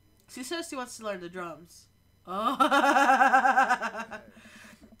 She says she wants to learn the drums. Oh.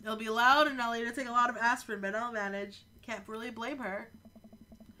 It'll be loud and I'll need to take a lot of aspirin, but I'll manage. Can't really blame her.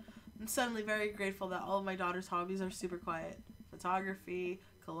 I'm suddenly very grateful that all of my daughter's hobbies are super quiet. Photography,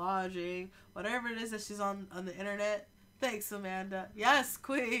 collaging, whatever it is that she's on the internet. Thanks, Amanda. Yes,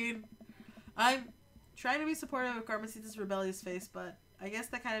 queen. I'm trying to be supportive of Carmencita's rebellious face, but I guess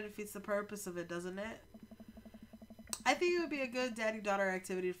that kind of defeats the purpose of it, doesn't it? I think it would be a good daddy-daughter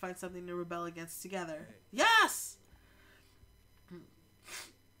activity to find something to rebel against together. Yes!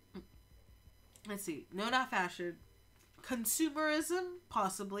 Let's see. No, not fashion. Consumerism,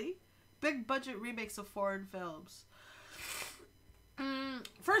 possibly. Big budget remakes of foreign films.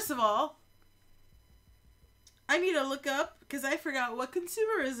 First of all, I need to look up, because I forgot what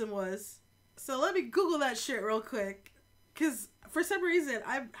consumerism was. So let me Google that shit real quick. Because for some reason,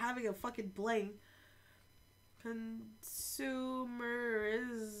 I'm having a fucking blank.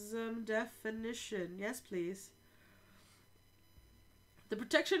 Consumerism definition. Yes, please. The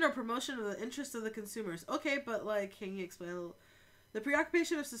protection or promotion of the interests of the consumers. Okay, but like, can you explain a little? The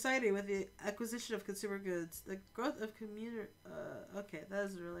preoccupation of society with the acquisition of consumer goods. The growth of community... okay, that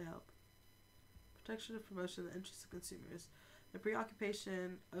doesn't really help. Protection of promotion of the interests of consumers. The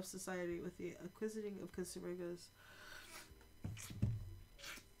preoccupation of society with the acquisition of consumer goods.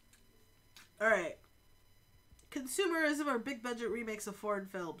 Alright. Consumerism or big budget remakes of foreign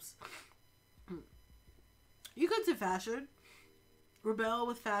films. You could do fashion. Rebel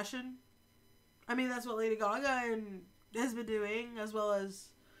with fashion. I mean, that's what Lady Gaga and has been doing, as well as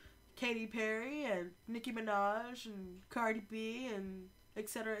Katy Perry and Nicki Minaj and Cardi B and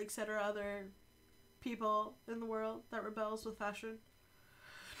etc. other people in the world that rebels with fashion.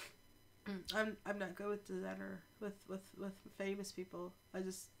 I'm not good with designer with famous people. I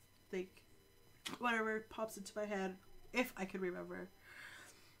just think whatever pops into my head, if I can remember.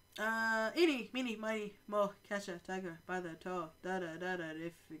 Eeny, meeny, miny, mo, catch a tiger by the toe, da da da da.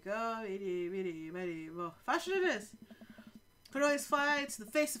 If we go, eeny, meeny, miny, mo. Fashion it is. Could always fly to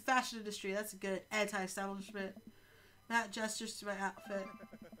the face of fashion industry. That's a good anti-establishment. That gestures to my outfit.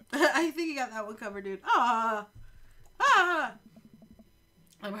 I think you got that one covered, dude. Ah,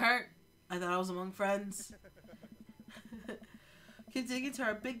 I'm hurt. I thought I was among friends. Continuing to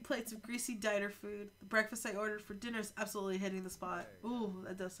our big plates of greasy diner food. The breakfast I ordered for dinner is absolutely hitting the spot. Ooh,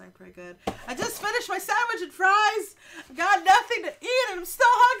 that does sound pretty good. I just finished my sandwich and fries. I got nothing to eat and I'm still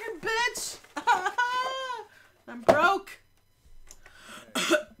hungry, bitch. I'm broke.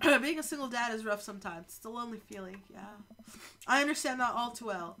 Being a single dad is rough sometimes. It's a lonely feeling, yeah. I understand that all too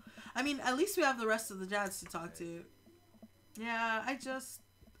well. I mean, at least we have the rest of the dads to talk to. Yeah, I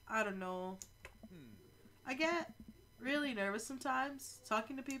don't know. I get really nervous sometimes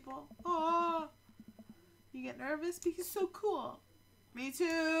talking to people. Oh, you get nervous because it's so cool. Me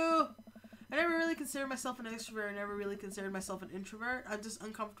too. I never really considered myself an extrovert. I never really considered myself an introvert. I'm just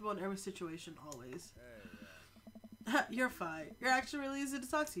uncomfortable in every situation, always. You're fine. You're actually really easy to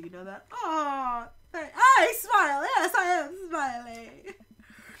talk to. You know that? Oh, I smile. Yes, I am smiling.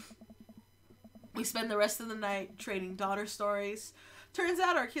 We spend the rest of the night trading daughter stories. Turns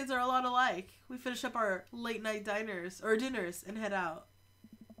out our kids are a lot alike. We finish up our late night dinners and head out.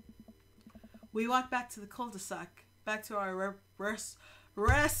 We walk back to the cul-de-sac, back to our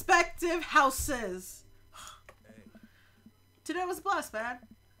respective houses. Today was a blast, man.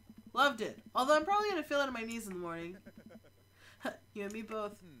 Loved it. Although I'm probably gonna feel it in my knees in the morning. You and me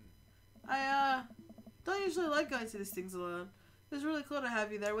both. I don't usually like going to these things alone. It was really cool to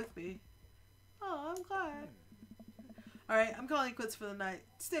have you there with me. Oh, I'm glad. Alright, I'm calling it quits for the night.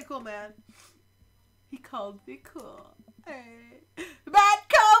 Stay cool, man. He called me cool. Hey. Man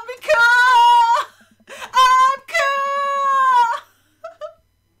called me cool! I'm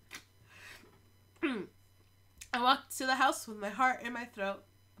cool! I walked to the house with my heart in my throat.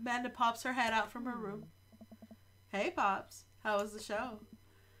 Amanda pops her head out from her room. Hey, Pops. How was the show?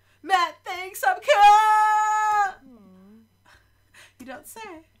 Matt thinks I'm cool! You don't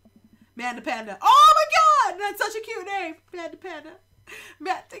say. Manda Panda. Oh my god! That's such a cute name. Manda Panda.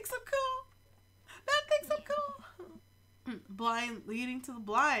 Matt thinks I'm cool. Matt thinks I'm cool. Blind leading to the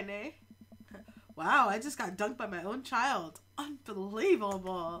blind, eh? Wow, I just got dunked by my own child.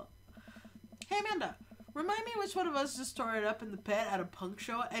 Unbelievable. Hey, Amanda. Remind me which one of us just tore it up in the pit at a punk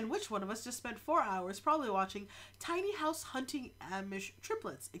show and which one of us just spent 4 hours probably watching Tiny House Hunting Amish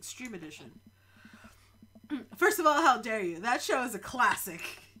Triplets Extreme Edition. First of all, how dare you? That show is a classic.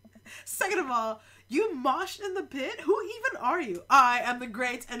 Second of all, you moshed in the pit? Who even are you? I am the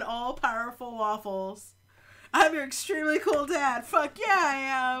great and all-powerful Waffles. I'm your extremely cool dad. Fuck yeah, I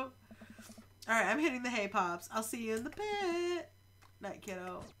am. Alright, I'm hitting the hay pops. I'll see you in the pit. Night,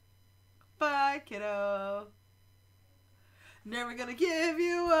 kiddo. Bye, kiddo. Never gonna give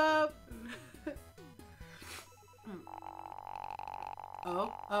you up.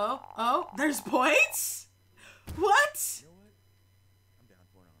 Oh, there's points? What? You know what? I'm down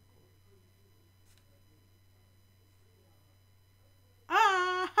for an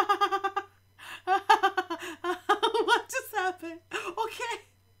encore. What just happened? Okay.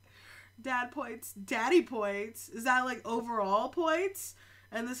 Dad points. Daddy points. Is that like overall points?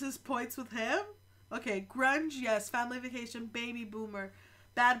 And this is points with him? Okay, grunge, yes. Family vacation, baby boomer.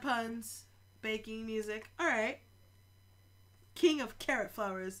 Bad puns, baking music. Alright. King of carrot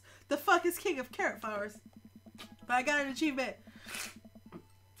flowers. The fuck is King of carrot flowers? But I got an achievement.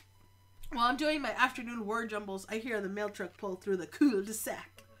 While I'm doing my afternoon word jumbles, I hear the mail truck pull through the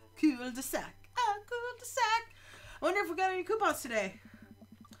cul-de-sac. Cul-de-sac. Ah, cul-de-sac. I wonder if we got any coupons today.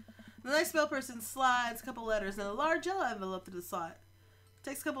 The nice mail person slides a couple letters and a large yellow envelope through the slot. It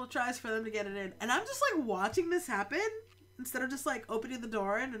takes a couple of tries for them to get it in. And I'm just like watching this happen instead of just like opening the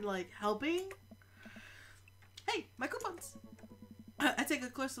door and like helping. Hey, my coupons. I take a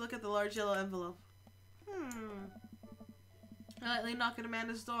closer look at the large yellow envelope. I lightly knock at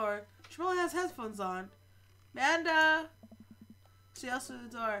Amanda's door. She probably has headphones on. Amanda! She yells through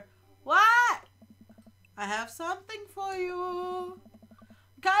the door. What? I have something for you.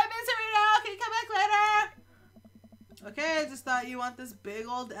 Come busy now. Can you come back later? Okay, I just thought you want this big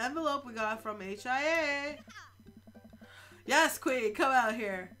old envelope we got from HIA. Yes, Queen, come out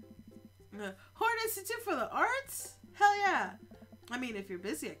here. Horn Institute for the Arts? Hell yeah. I mean, if you're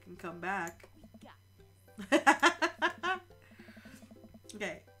busy, I can come back.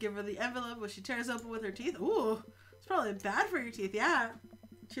 Okay, give her the envelope, which she tears open with her teeth. Ooh, it's probably bad for your teeth, yeah.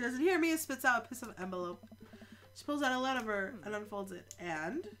 She doesn't hear me and spits out a piece of envelope. She pulls out a letter and unfolds it.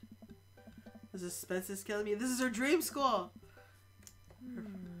 And? The suspense is killing me. This is her dream school.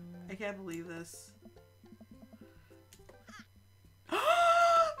 I can't believe this.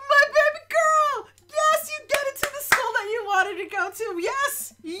 My baby girl! Yes, you get into the school that you wanted to go to.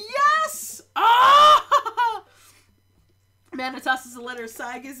 Yes! Yes! Oh! Amanda tosses a letter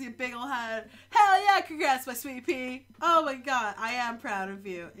aside, gives you a big ol' hand. Hell yeah, congrats, my sweet pea. Oh my god, I am proud of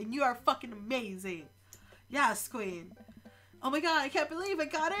you. And you are fucking amazing. Yes, Queen. Oh my god, I can't believe I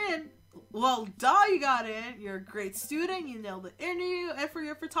got in. Well, duh, you got in. You're a great student. You nailed the interview. And for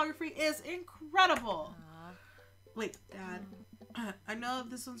your photography is incredible. Wait, Dad. I know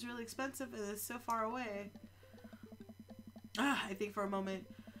this one's really expensive and it's so far away. I think for a moment.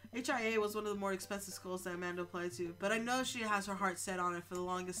 HIA was one of the more expensive schools that Amanda applied to, but I know she has her heart set on it for the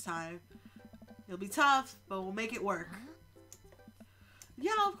longest time. It'll be tough, but we'll make it work.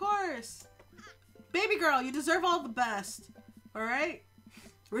 Yeah, of course. Baby girl, you deserve all the best. Alright?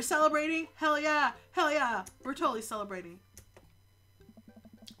 We're celebrating? Hell yeah. Hell yeah. We're totally celebrating.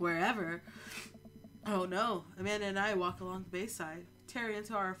 Wherever. Oh no. Amanda and I walk along the bayside, tearing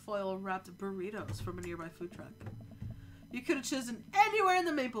into our foil-wrapped burritos from a nearby food truck. You could have chosen anywhere in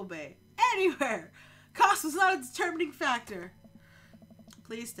the Maple Bay. Anywhere! Cost was not a determining factor.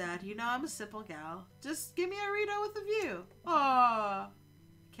 Please, Dad, you know I'm a simple gal. Just give me a burrito with a view. Aww.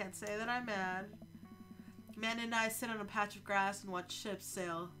 Can't say that I'm mad. Amanda and I sit on a patch of grass and watch ships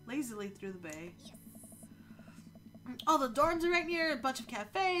sail lazily through the bay. Yes. All the dorms are right near a bunch of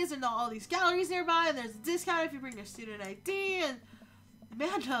cafes and all these galleries nearby, and there's a discount if you bring your student ID. And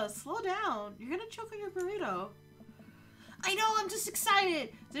Amanda, slow down. You're gonna choke on your burrito. I know, I'm just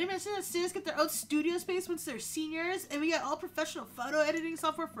excited. Did I mention that students get their own studio space once they're seniors, and we get all professional photo editing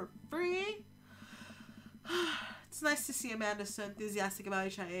software for free? It's nice to see Amanda so enthusiastic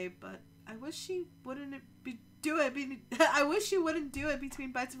about HIA, but I wish she wouldn't do it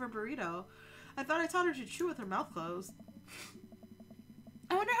between bites of her burrito. I thought I taught her to chew with her mouth closed.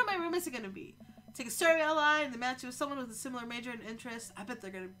 I wonder how my roommates are gonna be. Take a survey online and match you with someone with a similar major and interest. I bet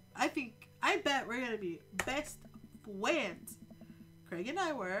we're gonna be best friends. Craig and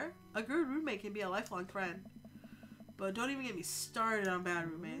I were. A good roommate can be a lifelong friend. But don't even get me started on bad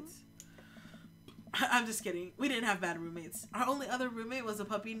roommates. I'm just kidding. We didn't have bad roommates. Our only other roommate was a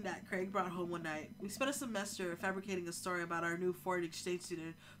puppy that Craig brought home one night. We spent a semester fabricating a story about our new foreign exchange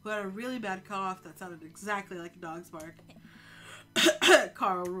student who had a really bad cough that sounded exactly like a dog's bark.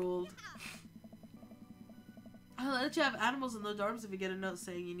 Carl ruled. I'll let you have animals in the dorms if you get a note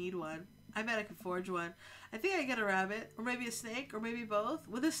saying you need one. I bet I could forge one. I think I could get a rabbit, or maybe a snake, or maybe both.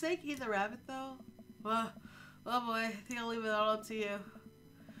 Would the snake eat the rabbit, though? Well, oh boy, I think I'll leave it all up to you.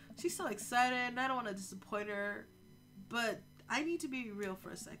 She's so excited, and I don't want to disappoint her, but I need to be real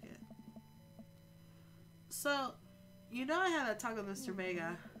for a second. So, you know I had that talk with Mr.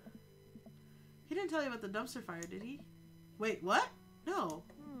 Vega. He didn't tell you about the dumpster fire, did he? Wait, what? No.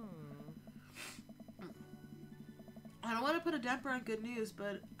 I don't want to put a damper on good news,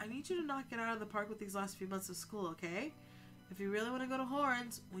 but I need you to knock it out of the park with these last few months of school, okay? If you really want to go to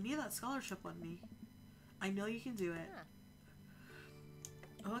Horns, we need that scholarship on me. I know you can do it.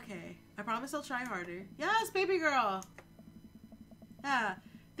 Okay, I promise I'll try harder. Yes, baby girl! Yeah,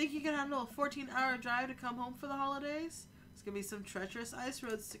 think you can handle a 14-hour drive to come home for the holidays? It's gonna be some treacherous ice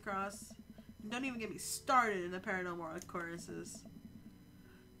roads to cross. And don't even get me started in the paranormal choruses.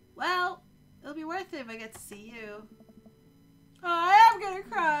 Well, it'll be worth it if I get to see you. Oh, I am gonna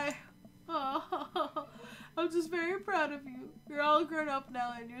cry. Oh, I'm just very proud of you. You're all grown up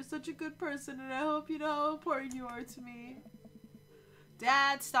now and you're such a good person and I hope you know how important you are to me.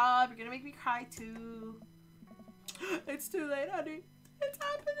 Dad, stop. You're gonna make me cry too. It's too late, honey. It's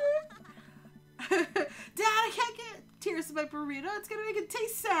happening. Dad, I can't get tears in my burrito. It's gonna make it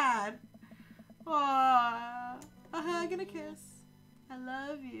taste sad. Aww. A hug and a kiss. I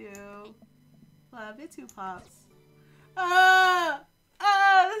love you. Love you too, Pops.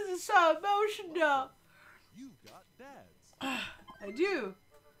 This is so emotional. You got dads. I do.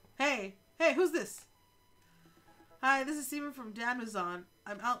 Hey, who's this? Hi, this is Steven from Danazon.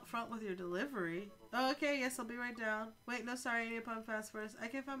 I'm out front with your delivery. Oh, okay, yes, I'll be right down. Wait, no, sorry, I need to pump fast first. I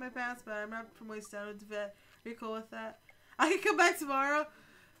can't find my pants, but I'm wrapped from waist down with the vet. Are you cool with that? I can come back tomorrow.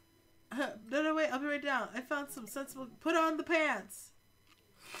 No, wait, I'll be right down. I found some sensible... Put on the pants.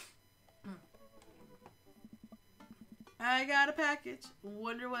 I got a package.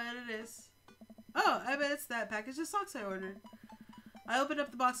 Wonder what it is. Oh, I bet it's that package of socks I ordered. I opened up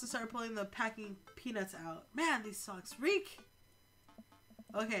the box and started pulling the packing peanuts out. Man, these socks reek.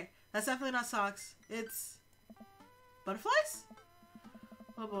 Okay, that's definitely not socks. It's... butterflies?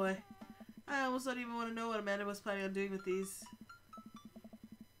 Oh boy. I almost don't even want to know what Amanda was planning on doing with these.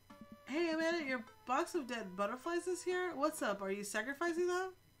 Hey Amanda, your box of dead butterflies is here? What's up? Are you sacrificing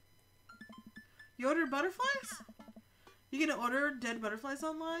them? You ordered butterflies? You gonna order dead butterflies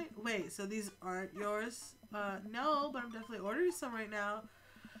online? Wait, so these aren't yours? No, but I'm definitely ordering some right now.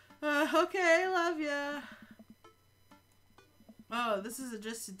 Okay, love ya. Oh, this is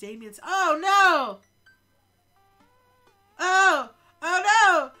addressed to Damien's. Oh no! Oh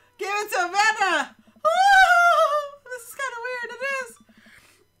no! Give it to Amanda! Woo! This is kind of weird. It is.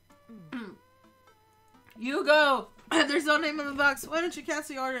 You go. There's no name on the box. Why don't you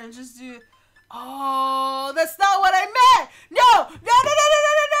cancel the order and just do... Oh, that's not what I meant! No! No, no, no,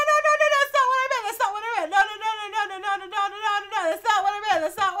 no, no, no, no, no, no, that's not what I meant! That's not what I meant! No, no, no, no, no, no, no, no, no, no, no, no, that's not what I meant!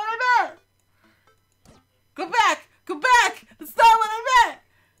 That's not what I meant! Go back! Go back! That's not what I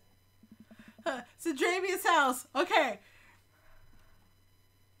meant! It's a Dramia's house. Okay.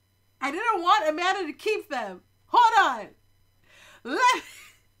 I didn't want Amanda to keep them. Hold on.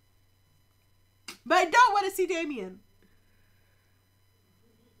 But I don't want to see Damien.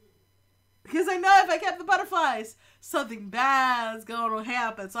 Because I know if I kept the butterflies, something bad's going to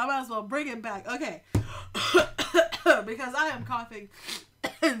happen. So I might as well bring him back. Okay. Because I am coughing.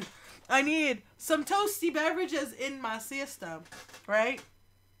 I need some toasty beverages in my system. Right?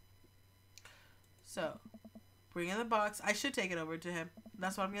 So, bring in the box. I should take it over to him.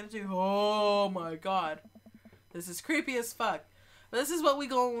 That's what I'm going to do. Oh my god. This is creepy as fuck. But this is what we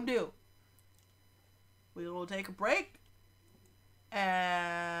gonna do. We gonna take a break.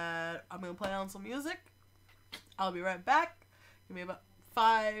 And I'm gonna play on some music. I'll be right back. Give me about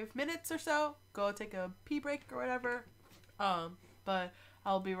 5 minutes or so. Go take a pee break or whatever. But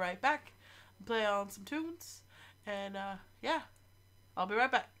I'll be right back. Play on some tunes. And yeah. I'll be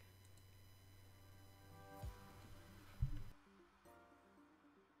right back.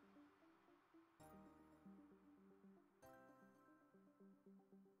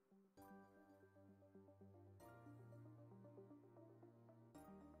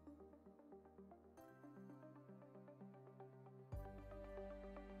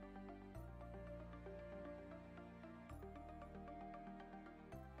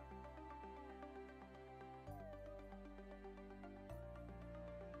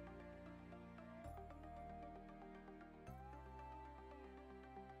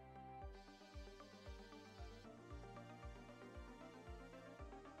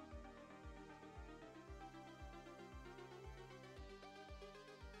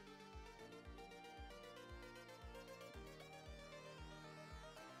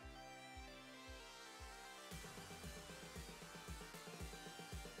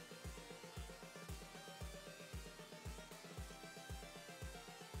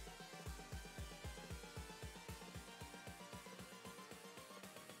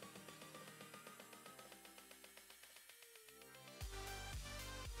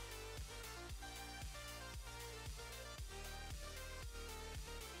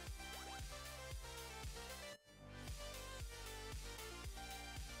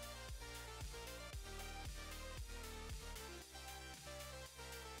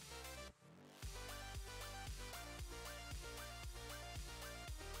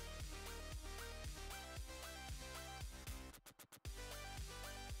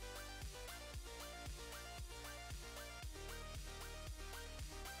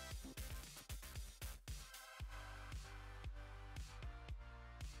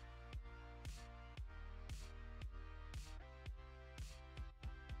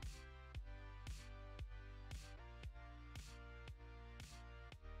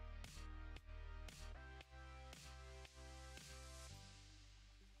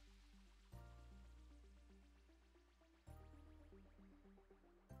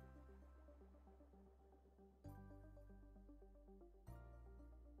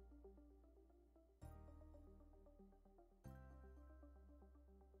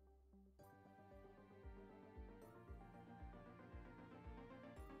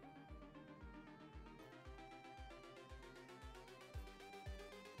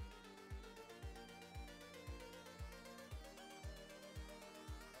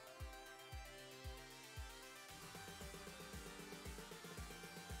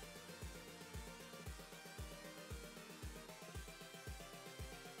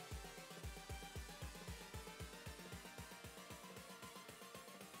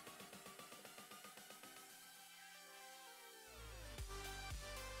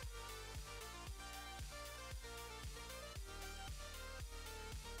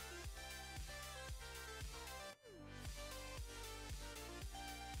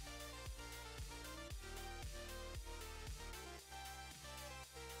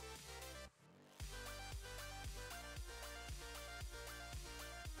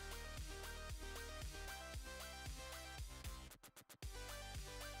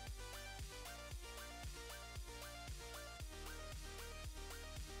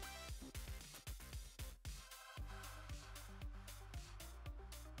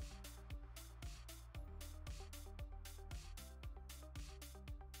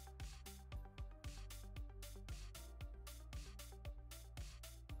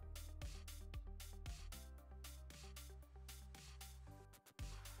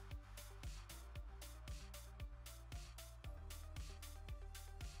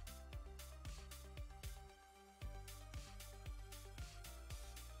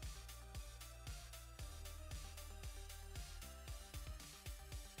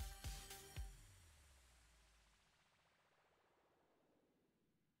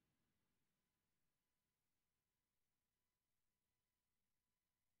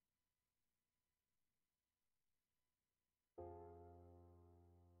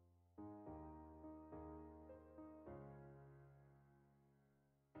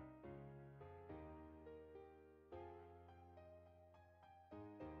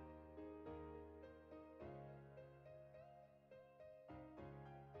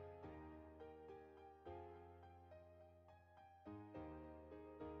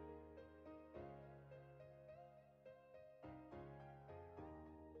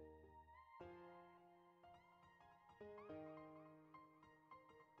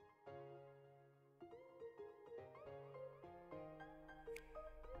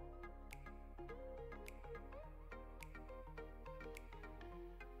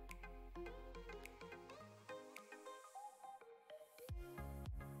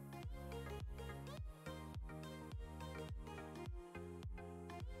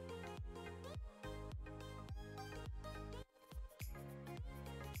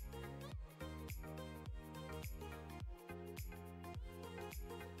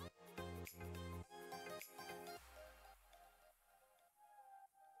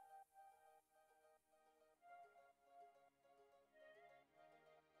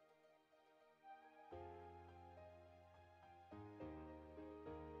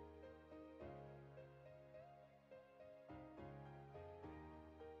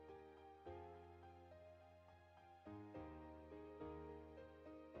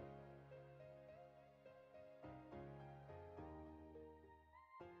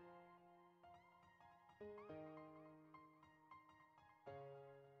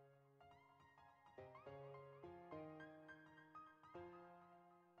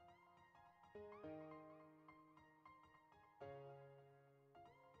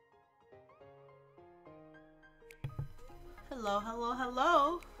 Hello, hello,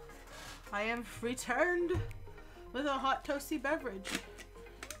 hello. I am returned with a hot toasty beverage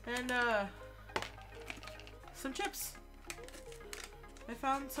and some chips. I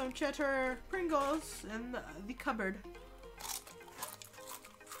found some cheddar Pringles in the cupboard.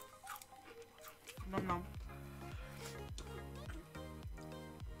 Nom nom.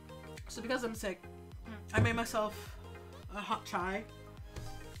 So because I'm sick, I made myself a hot chai.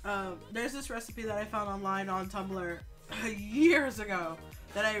 There's this recipe that I found online on Tumblr years ago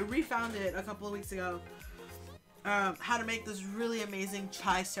that I refound it a couple of weeks ago. How to make this really amazing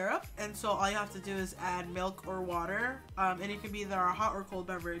chai syrup, and so all you have to do is add milk or water, and it can be either a hot or cold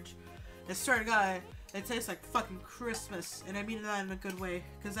beverage. I swear to God, it tastes like fucking Christmas, and I mean that in a good way,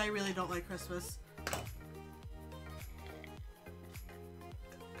 because I really don't like Christmas.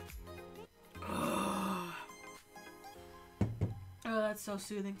 Oh, that's so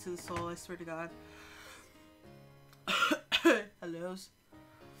soothing to the soul, I swear to God. Hellos.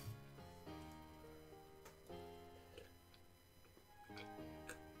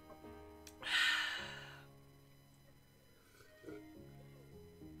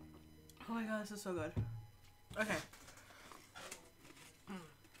 Oh my God, this is so good. Okay.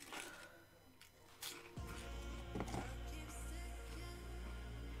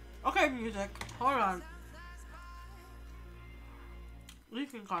 Okay, music. Hold on. We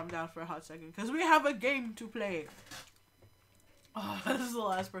can calm down for a hot second, because we have a game to play. Oh, this is the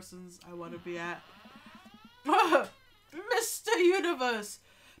last person's I want to be at. Mr. Universe!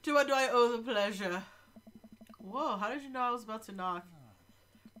 To what do I owe the pleasure? Whoa, how did you know I was about to knock?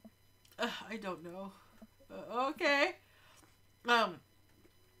 I don't know. Okay.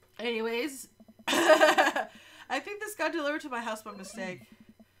 Anyways. I think this got delivered to my house by mistake.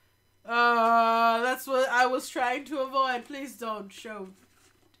 That's what I was trying to avoid. Please don't show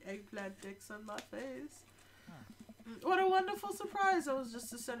eggplant dicks on my face. What a wonderful surprise. I was just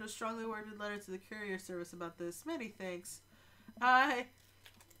to send a strongly worded letter to the courier service about this. Many thanks. Not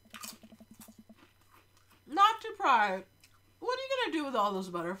to pry. What are you gonna do with all those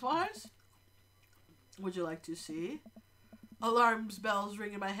butterflies? Would you like to see? Alarms bells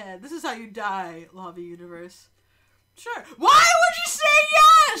ring in my head. This is how you die, Lava Universe. Sure. Why would you say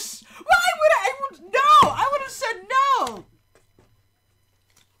yes? Why would I? No! I would have said no!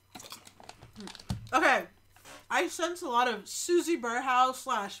 Okay. I sense a lot of Susie Burhouse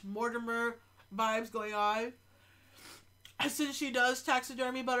 / Mortimer vibes going on. Since she does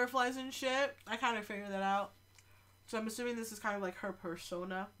taxidermy butterflies and shit, I kind of figured that out. So I'm assuming this is kind of like her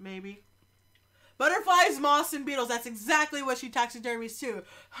persona, maybe. Butterflies, moths, and beetles. That's exactly what she taxidermies too.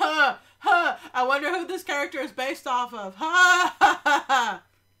 Ha! Ha! I wonder who this character is based off of. Ha! Ha! Ha! Ha!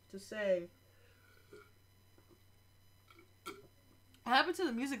 To say. What happened to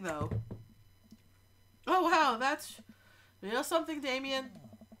the music, though? Oh, wow. That's real something, Damien.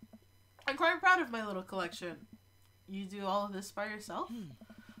 I'm quite proud of my little collection. You do all of this by yourself?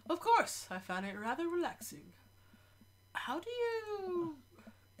 Of course. I found it rather relaxing. How do you...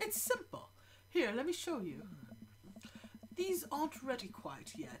 It's simple. Here, let me show you. These aren't ready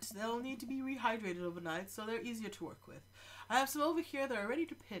quite yet. They'll need to be rehydrated overnight, so they're easier to work with. I have some over here that are ready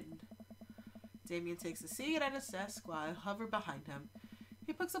to pin. Damien takes a seat at his desk while I hover behind him.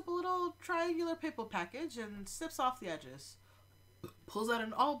 He picks up a little triangular paper package and snips off the edges. Pulls out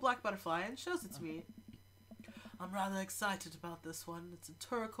an all-black butterfly and shows it to me. I'm rather excited about this one. It's a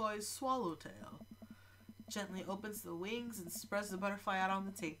turquoise swallowtail. Gently opens the wings and spreads the butterfly out on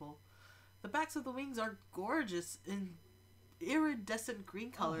the table. The backs of the wings are gorgeous in iridescent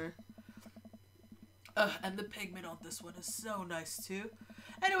green color. And the pigment on this one is so nice too.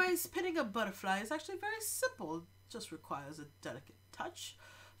 Anyways, pinning a butterfly is actually very simple. It just requires a delicate touch.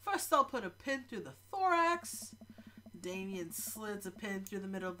 First, I'll put a pin through the thorax. Damien slides a pin through the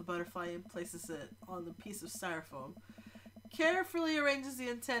middle of the butterfly and places it on the piece of styrofoam. Carefully arranges the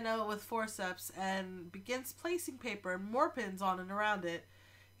antenna with forceps and begins placing paper and more pins on and around it.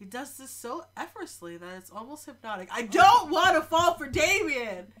 He does this so effortlessly that it's almost hypnotic. I don't want to fall for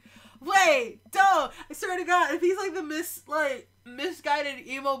Damien! Wait, don't! I swear to God, if he's like the misguided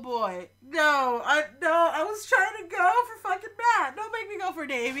emo boy. No, I was trying to go for fucking Matt. Don't make me go for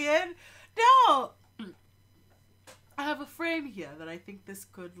Damien. No! I have a frame here that I think this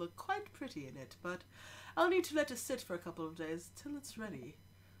could look quite pretty in it, but I'll need to let it sit for a couple of days till it's ready.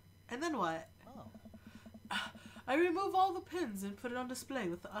 And then what? Oh. I remove all the pins and put it on display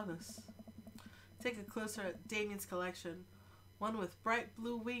with the others. Take a closer at Damien's collection. One with bright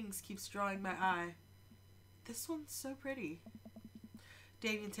blue wings keeps drawing my eye. This one's so pretty.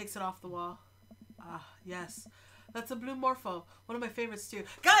 Damien takes it off the wall. Ah, yes. That's a blue Morpho. One of my favorites too.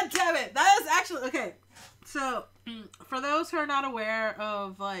 God damn it! That is actually... Okay. So, for those who are not aware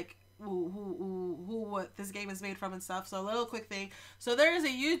of, like, what this game is made from and stuff, so a little quick thing. So there is a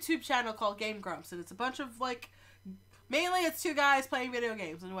YouTube channel called Game Grumps, and it's a bunch of, like... Mainly it's two guys playing video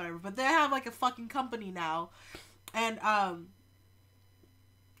games and whatever, but they have, like, a fucking company now. And,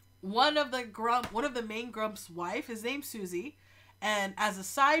 one of the main Grumps' wife is named Susie. And as a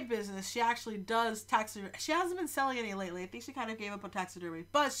side business, she actually does taxidermy. She hasn't been selling any lately. I think she kind of gave up on taxidermy.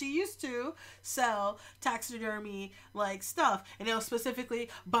 But she used to sell taxidermy, like, stuff. And it was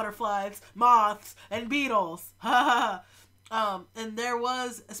specifically butterflies, moths, and beetles. And there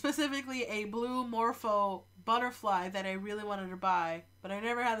was specifically a blue Morpho butterfly that I really wanted to buy. But I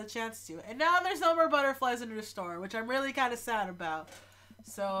never had the chance to. And now there's no more butterflies in the store, which I'm really kind of sad about.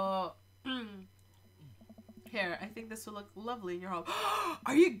 So... Here, I think this will look lovely in your home.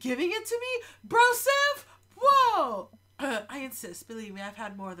 Are you giving it to me? Broseph? Whoa! I insist. Believe me, I've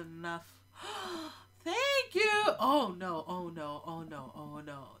had more than enough. Thank you! Oh no, oh no, oh no, oh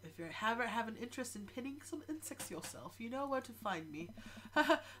no. If you ever have an interest in pinning some insects yourself, you know where to find me.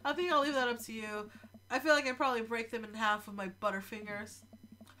 I think I'll leave that up to you. I feel like I'd probably break them in half with my butterfingers.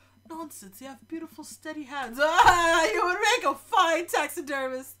 Nonsense, you have beautiful, steady hands. You would make a fine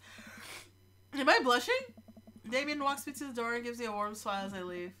taxidermist. Am I blushing? Damien walks me to the door and gives me a warm smile as I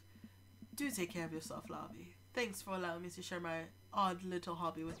leave. Do take care of yourself, Lavi. Thanks for allowing me to share my odd little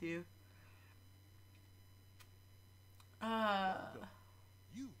hobby with you.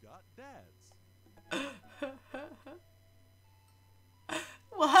 You got dads.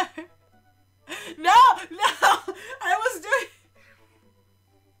 What? No! I was doing...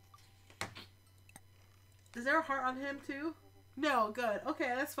 Is there a heart on him too? No, good.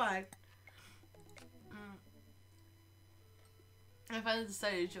 Okay, that's fine. I finally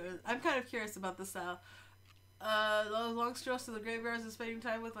decided to join. I'm kind of curious about this now. Long strolls to the graveyards and spending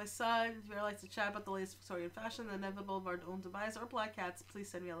time with my son. If you like to chat about the latest Victorian fashion, the inevitable of our own demise, or black cats, please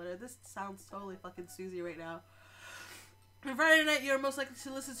send me a letter. This sounds totally fucking Susie right now. On Friday night, you're most likely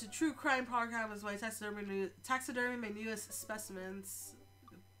to listen to True Crime Programs by taxidermy my newest specimens.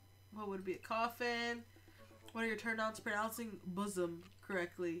 What would it be? A coffin? What are your turn-ons pronouncing bosom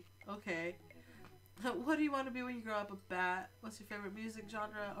correctly? Okay. What do you want to be when you grow up? A bat? What's your favorite music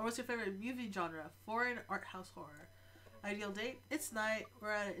genre? Or what's your favorite movie genre? Foreign art house horror. Ideal date? It's night. We're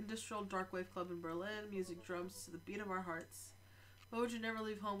at an industrial dark wave club in Berlin. Music drums to the beat of our hearts. What would you never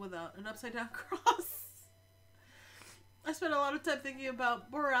leave home without? An upside down cross. I spent a lot of time thinking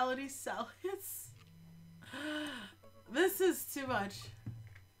about morality salads. This is too much.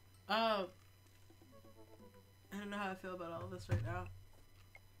 I don't know how I feel about all of this right now.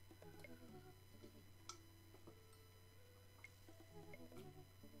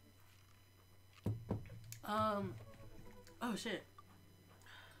 Oh shit.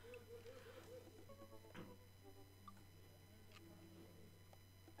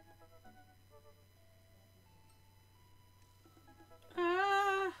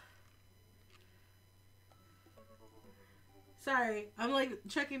 Sorry, I'm like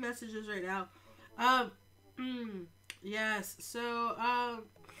checking messages right now. Yes, so,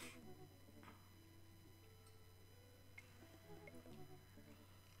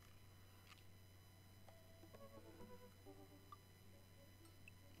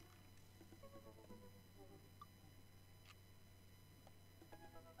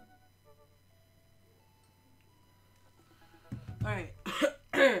 alright.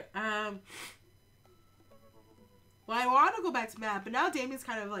 Well, I want to go back to Matt, but now Damien's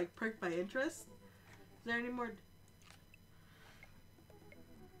kind of like perked by interest. Is there any more?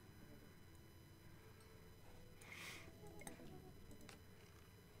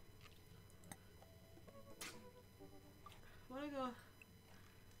 wanna go.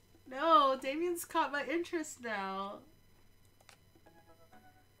 No, Damien's caught my interest now.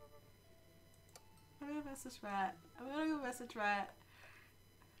 I'm gonna message Rat. I'm gonna go message Rat.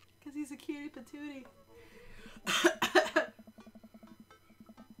 Because he's a cutie patootie.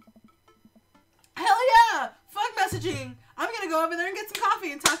 Hell yeah! Fuck messaging! I'm gonna go over there and get some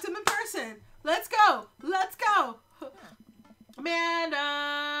coffee and talk to him in person. Let's go! Let's go!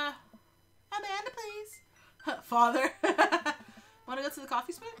 Amanda! Amanda, please. Father. Wanna go to the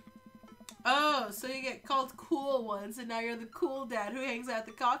coffee spoon? Oh, so you get called cool once, and now you're the cool dad who hangs out at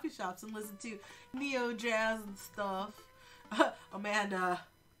the coffee shops and listens to neo jazz and stuff. Amanda,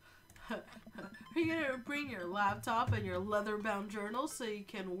 are you gonna bring your laptop and your leather-bound journal so you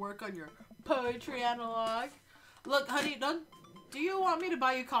can work on your poetry analog? Look, honey, do you want me to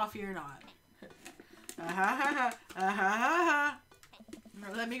buy you coffee or not?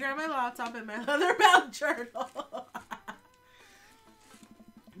 Let me grab my laptop and my leather-bound journal.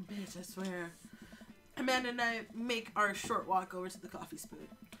 Bitch, I swear. Amanda and I make our short walk over to the coffee spoon.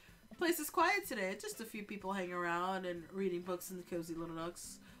 The place is quiet today. Just a few people hanging around and reading books in the cozy little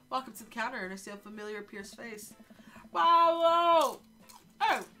nooks. Walk up to the counter and I see a familiar pierced face. Wow!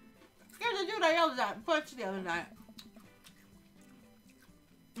 Oh! Here's the dude I yelled at and punched the other night.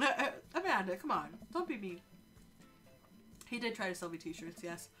 Amanda, come on. Don't be mean. He did try to sell me t-shirts,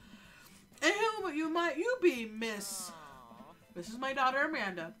 yes. And who might you be, miss? This is my daughter,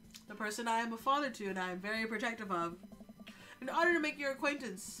 Amanda. The person I am a father to and I am very protective of. An honor to make your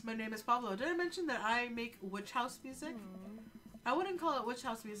acquaintance. My name is Pablo. Did I mention that I make witch house music? I wouldn't call it witch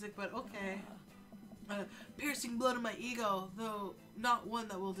house music, but okay. Piercing blood in my ego, though not one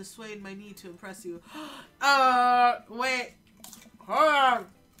that will dissuade my need to impress you. Wait. Hold on.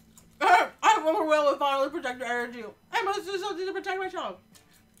 I'm overwhelmed with bodily protective energy. I must do something to protect myself.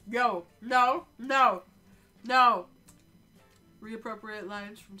 Yo. No. No. No. Reappropriate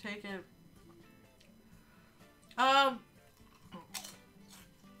lines from Taken. I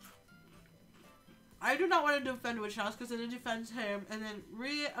do not want to defend Witch House because then it defends him, and then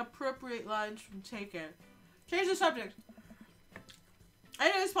reappropriate lines from Taken. Change the subject.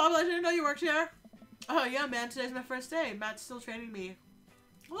 Anyways, Pablo, I didn't know you worked here. Oh yeah, man, today's my first day. Matt's still training me.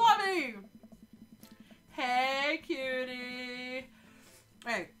 Love Hey, cutie.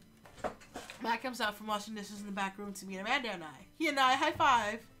 Alright. Matt comes out from washing dishes in the back room to meet Amanda and I. He and I high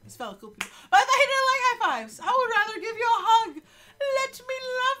five. This fella cool people. But I thought he didn't like high fives. I would rather give you a hug. Let me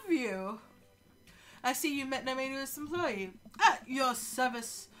love you. I see you met my newest employee. At your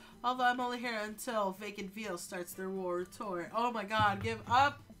service. Although I'm only here until Vacant Veal starts their war tour. Oh my god, give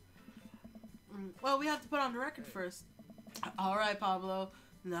up. Well, we have to put on the record first. Alright, Pablo.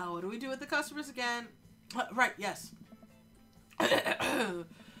 Now, what do we do with the customers again? Right, yes.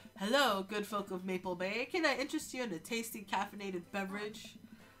 Hello, good folk of Maple Bay. Can I interest you in a tasty caffeinated beverage?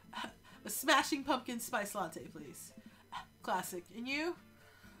 A smashing pumpkin spice latte, please. Classic. And you?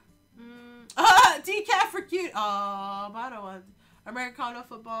 Decaf for cute. Oh, I don't want Americano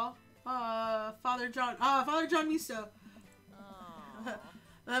football. Father John Miso.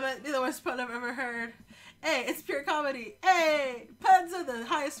 That might be the worst pun I've ever heard. Hey, it's pure comedy. Hey, puns are the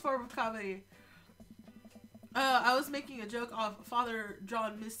highest form of comedy. I was making a joke off Father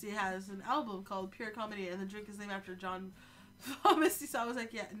John Misty has an album called Pure Comedy, and the drink is named after John Misty, so I was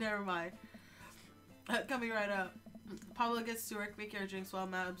like, yeah, never mind. Coming right up. Pablo gets to work making our drinks while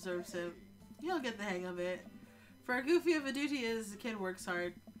Matt observes him. He'll get the hang of it. For as goofy of a dude he is, the kid works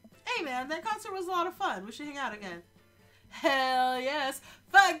hard. Hey man, that concert was a lot of fun. We should hang out again. Hell yes.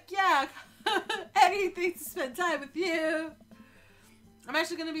 Fuck yeah. Anything to spend time with you. I'm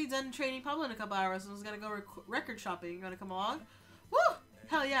actually going to be done training Pablo in a couple hours and I was going to go record shopping. You want to come along? Woo!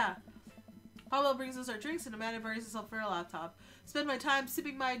 Hell yeah. Pablo brings us our drinks and Amanda buries herself for her laptop. Spend my time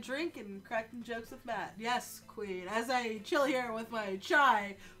sipping my drink and cracking jokes with Matt. Yes, queen. As I chill here with my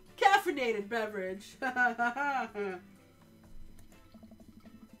chai caffeinated beverage.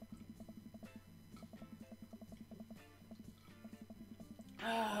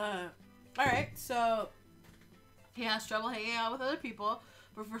 Alright, so he has trouble hanging out with other people,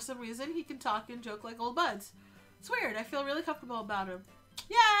 but for some reason he can talk and joke like old buds. It's weird. I feel really comfortable about him.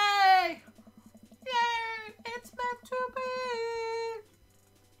 Yay! Yay! It's meant to be!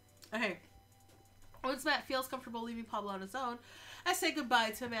 Okay. Once Matt feels comfortable leaving Pablo on his own, I say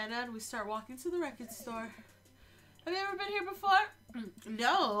goodbye to Amanda and we start walking to the record store. Have you ever been here before?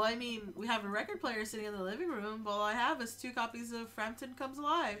 No, I mean, we have a record player sitting in the living room, but all I have is 2 copies of Frampton Comes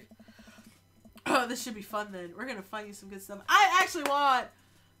Alive. Oh, this should be fun then. We're gonna find you some good stuff. I actually want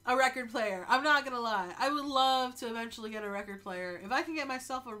a record player. I'm not gonna lie. I would love to eventually get a record player. If I can get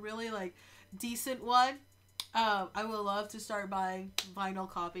myself a really, like, decent one, I would love to start buying vinyl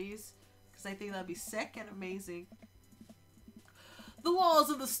copies because I think that'd be sick and amazing. The walls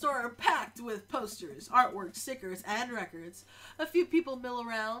of the store are packed with posters, artwork, stickers, and records. A few people mill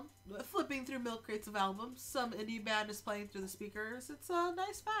around, flipping through milk crates of albums. Some indie band is playing through the speakers. It's a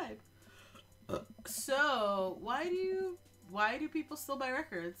nice vibe. So, why do people still buy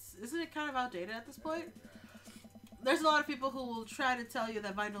records? Isn't it kind of outdated at this point? There's a lot of people who will try to tell you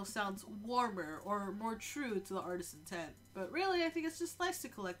that vinyl sounds warmer or more true to the artist's intent. But really, I think it's just nice to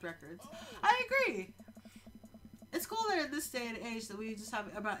collect records. I agree. It's cool that in this day and age that we just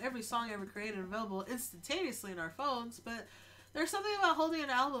have about every song ever created available instantaneously in our phones, but there's something about holding an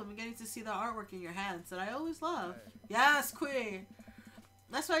album and getting to see the artwork in your hands that I always love. Yes, Queen!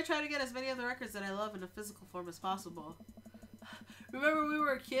 That's why I try to get as many of the records that I love in a physical form as possible. Remember we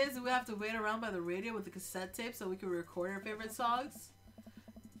were kids and we have to wait around by the radio with the cassette tape so we could record our favorite songs?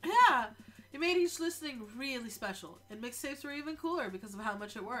 Yeah! It made each listening really special, and mixtapes were even cooler because of how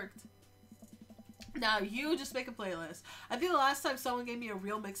much it worked. Now, you just make a playlist. I think the last time someone gave me a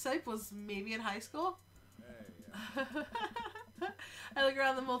real mixtape was maybe in high school. Hey, I look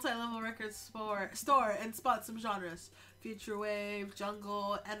around the multi-level record store and spot some genres. Future wave,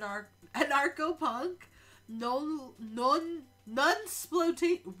 jungle, anarcho-punk,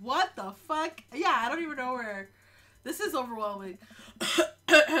 non-sploitation. What the fuck? Yeah, I don't even know where. This is overwhelming.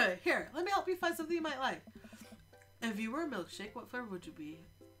 Here, let me help you find something you might like. If you were a milkshake, what flavor would you be?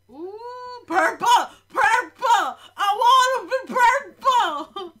 Ooh, purple! Purple! I want to be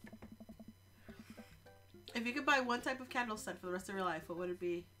purple! If you could buy one type of candle scent for the rest of your life, what would it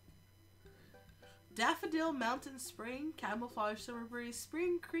be? Daffodil Mountain Spring, Camouflage Summer Breeze,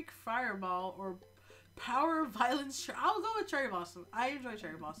 Spring Creek Fireball, or Power Violence. I'll go with Cherry Blossom. I enjoy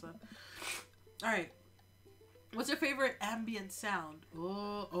Cherry Blossom. Alright. What's your favorite ambient sound?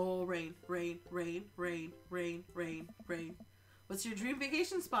 Oh, rain, rain, rain, rain, rain, rain, rain. What's your dream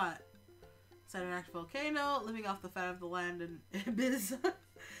vacation spot? Inside an active volcano, living off the fat of the land in Ibiza,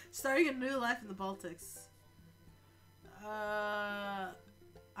 starting a new life in the Baltics. I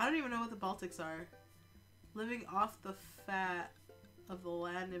don't even know what the Baltics are. Living off the fat of the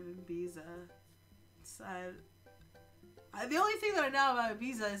land of Ibiza. Inside. The only thing that I know about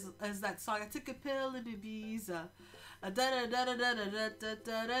Ibiza is that song. I took a pill in Ibiza. Da da da da da da da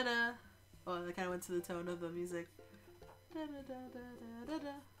da da da. Oh, that kind of went to the tone of the music. Da da da da da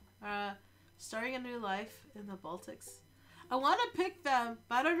da. Starting a new life in the Baltics. I want to pick them,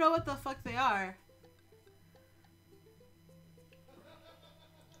 but I don't know what the fuck they are.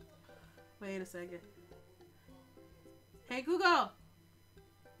 Wait a second. Hey Google!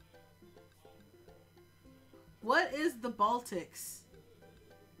 What is the Baltics?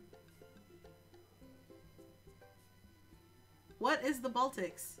 What is the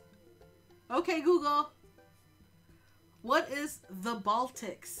Baltics? Okay, Google. What is the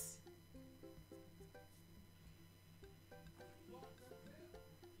Baltics?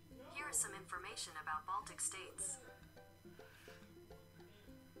 Here is some information about Baltic states.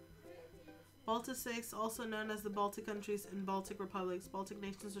 Baltic states, also known as the Baltic countries and Baltic republics. Baltic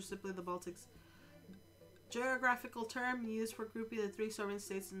nations are simply the Baltics. Geographical term used for grouping the three sovereign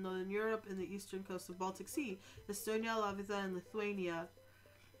states in Northern Europe and the eastern coast of Baltic Sea. Estonia, Latvia, and Lithuania.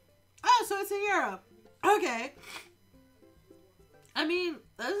 Oh, so it's in Europe. Okay. I mean,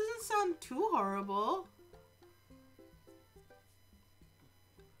 that doesn't sound too horrible.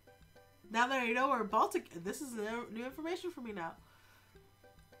 Now that I know we're Baltic, this is new information for me now.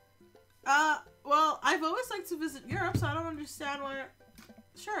 Well, I've always liked to visit Europe, so I don't understand why.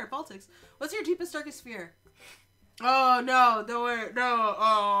 Sure, Baltics. What's your deepest, darkest fear? Oh, no, don't worry. No,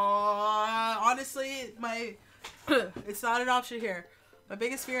 honestly, it's not an option here. My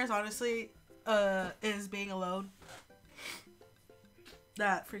biggest fear is honestly, is being alone.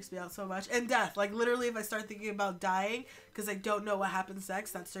 That freaks me out so much. And death. Like, literally, if I start thinking about dying, because I don't know what happens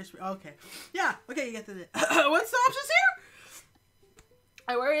next, that starts me. Okay. Yeah, okay, you get to it. What's the options here?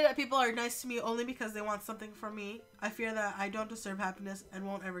 I worry that people are nice to me only because they want something from me. I fear that I don't deserve happiness and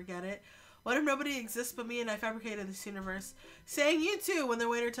won't ever get it. What if nobody exists but me and I fabricated this universe? Saying you too when the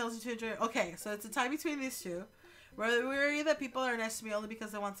waiter tells you to enjoy. Okay, so it's a tie between these two. I worry that people are nice to me only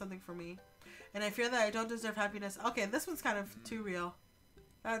because they want something from me. And I fear that I don't deserve happiness. Okay, this one's kind of too real.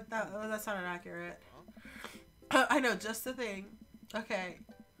 That sounded accurate. I know, just the thing. Okay.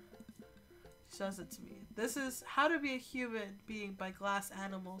 Shows it to me. This is How to Be a Human Being by Glass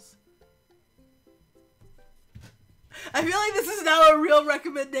Animals. I feel like this is now a real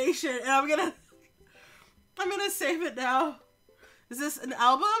recommendation, and I'm gonna save it now. Is this an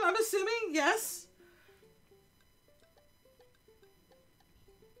album, I'm assuming? Yes?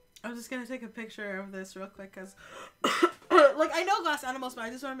 I'm just gonna take a picture of this real quick because, like, I know Glass Animals, but I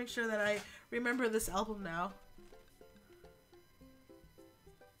just want to make sure that I remember this album now.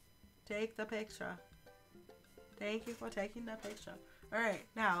 Take the picture. Thank you for taking the picture. Alright,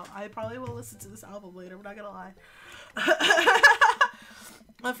 now, I probably will listen to this album later, I'm not gonna lie.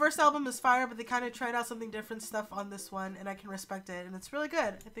 My first album is fire, but they kind of tried out something different stuff on this one, and I can respect it, and it's really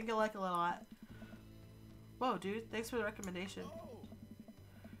good. I think you'll like it a lot. Whoa, dude, thanks for the recommendation.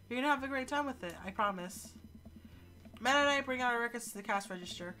 You're gonna have a great time with it, I promise. Matt and I bring out our records to the cash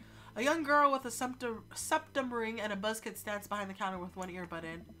register. A young girl with a septum ring and a buzz cut stands behind the counter with one earbud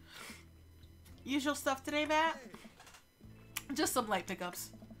in. Usual stuff today, Matt? Just some light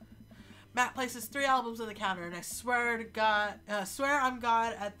pickups. Matt places 3 albums on the counter, and I swear to God, swear I'm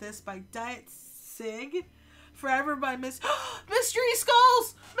God at this by Diet Sig, Forever by Mystery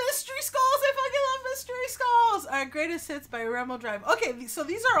Skulls! Mystery Skulls! I fucking love Mystery Skulls! Our Greatest Hits by Ramble Drive. Okay, so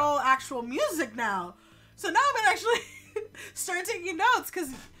these are all actual music now. So now I'm gonna actually start taking notes,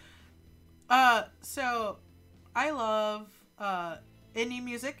 because, so, I love, indie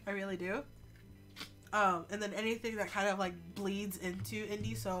music, I really do. And then anything that kind of, like, bleeds into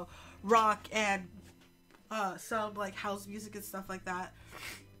indie, so rock and, some, like, house music and stuff like that.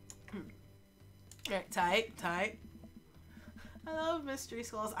 Alright, tight. I love Mystery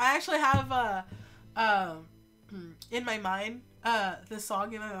Skulls. I actually have, in my mind, the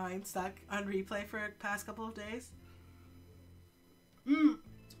song in my mind stuck on replay for the past couple of days.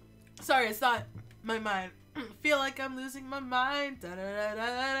 Sorry, it's not my mind. Feel like I'm losing my mind, da da da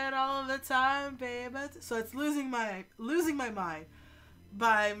da da all the time, baby. So it's losing my mind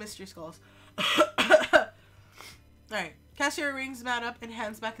by Mystery Skulls. Alright, cashier rings Matt up and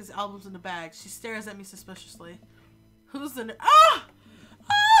hands back his albums in the bag. She stares at me suspiciously. Who's the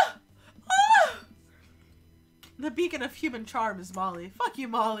The beacon of human charm is Molly. Fuck you,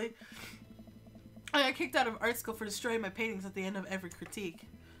 Molly. I got kicked out of art school for destroying my paintings at the end of every critique.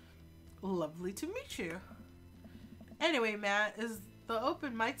 Lovely to meet you. Anyway, Matt, is the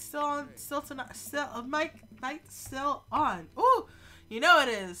open mic still on? Mic still on? Ooh, you know it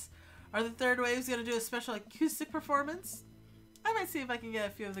is. Are the Third Waves gonna do a special acoustic performance? I might see if I can get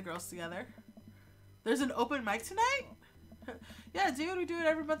a few of the girls together. There's an open mic tonight? Yeah, dude, we do it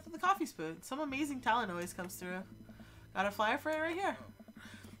every month at the Coffee Spoon. Some amazing talent always comes through. Got a flyer for it right here.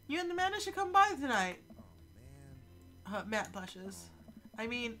 You and Amanda should come by tonight. Matt blushes. I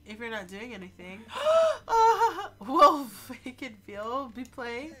mean, if you're not doing anything. Will Vacant Feel be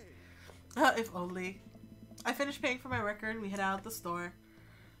playing? If only. I finished paying for my record and we head out of the store.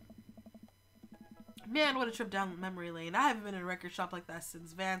 Man, what a trip down memory lane. I haven't been in a record shop like that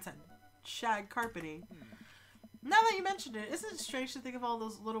since Vance had shag carpeting. Now that you mentioned it, isn't it strange to think of all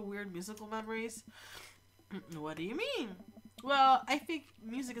those little weird musical memories? What do you mean? Well, I think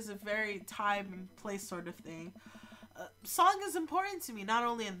music is a very time and place sort of thing. Song is important to me, not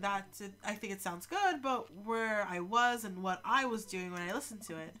only in that I think it sounds good, but where I was and what I was doing when I listened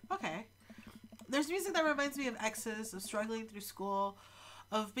to it. Okay. There's music that reminds me of exes, of struggling through school,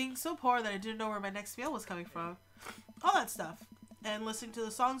 of being so poor that I didn't know where my next meal was coming from. All that stuff. And listening to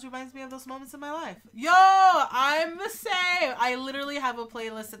the songs reminds me of those moments in my life. Yo, I'm the same. I literally have a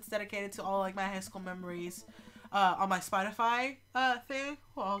playlist that's dedicated to all like my high school memories on my Spotify thing.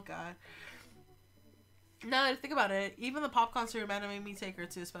 Oh, God. Now that I think about it, even the pop concert reminded me Taker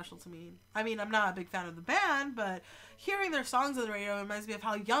too special to me. I mean, I'm not a big fan of the band, but hearing their songs on the radio reminds me of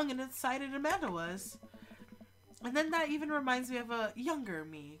how young and excited Amanda was. And then that even reminds me of a younger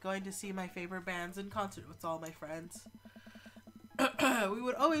me going to see my favorite bands in concert with all my friends. We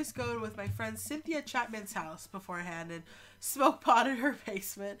would always go with my friend Cynthia Chapman's house beforehand and smoke pot in her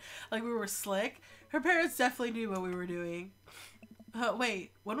basement like we were slick. Her parents definitely knew what we were doing.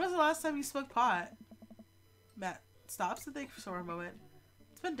 Wait, when was the last time you smoked pot? Matt stops to think for a moment.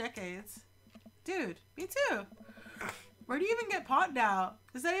 It's been decades. Dude, me too. Where do you even get pot now?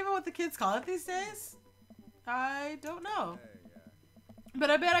 Is that even what the kids call it these days? I don't know. But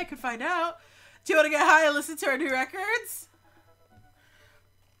I bet I could find out. Do you want to get high and listen to our new records?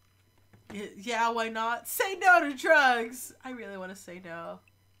 Yeah, why not? Say no to drugs! I really want to say no.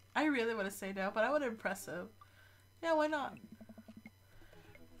 I really want to say no, but I want to impress him. Yeah, why not?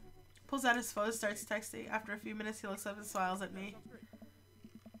 Pulls out his phone, starts texting. After a few minutes, he looks up and smiles at me.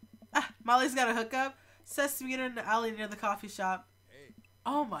 Molly's got a hookup. Says to meet her in the alley near the coffee shop.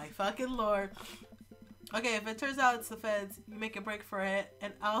 Oh my fucking lord. Okay, if it turns out it's the feds, you make a break for it,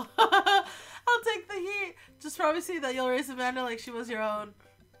 and I'll take the heat. Just promise me that you'll raise Amanda like she was your own.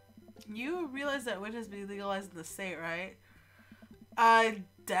 You realize that weed has been legalized in the state, right? I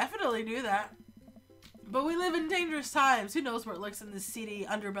definitely knew that. But we live in dangerous times. Who knows what lurks in the seedy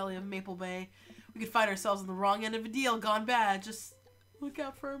underbelly of Maple Bay? We could find ourselves on the wrong end of a deal gone bad. Just look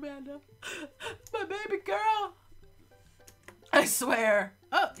out for Amanda. My baby girl. I swear.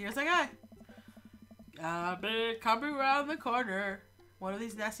 Oh, here's that guy. Coming around the corner. One of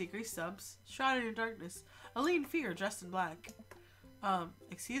these nasty grease subs. Shrouded in darkness. A lean figure dressed in black.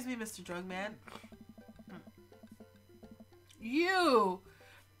 Excuse me, Mr. Drug Man. You!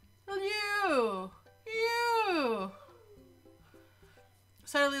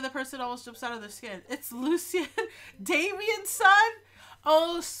 Suddenly the person almost jumps out of their skin. It's Lucien, Damien's son?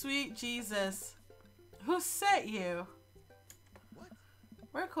 Oh, sweet Jesus. Who sent you? What?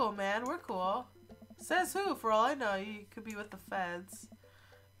 We're cool, man. We're cool. Says who? For all I know, you could be with the feds.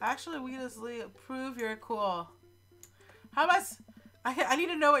 Actually, we can just prove you're cool. How about... I need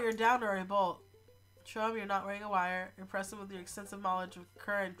to know what you're down to, or a bolt. Show him you're not wearing a wire. Impress him with your extensive knowledge of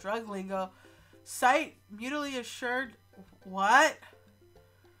current drug lingo. Cite mutually assured... What?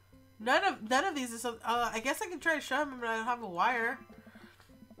 None of these is... I guess I can try to show him, but I don't have a wire.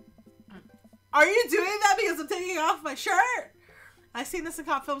 Are you doing that because I'm taking off my shirt? I've seen this in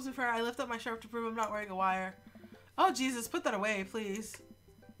cop films before. I lift up my shirt to prove I'm not wearing a wire. Oh, Jesus. Put that away, please.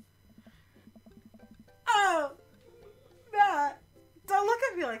 Oh. Matt. Don't look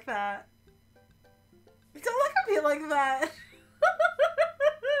at me like that. Don't look at me like that.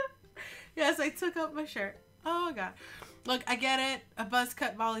 Yes, I took up my shirt. Oh, God. Look, I get it. A buzz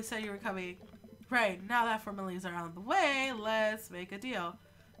cut volley said you were coming. Right. Now that formalities are out of the way, let's make a deal.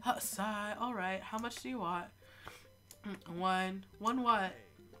 Sigh. All right. How much do you want? One. One what?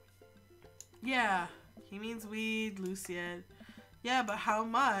 Yeah. He means weed, Lucien. Yeah, but how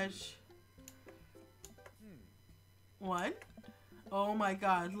much? One? Oh my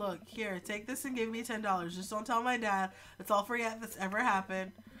God. Look, here. Take this and give me $10. Just don't tell my dad. Let's all forget this ever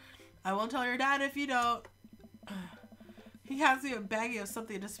happened. I won't tell your dad if you don't. He hands me a baggie of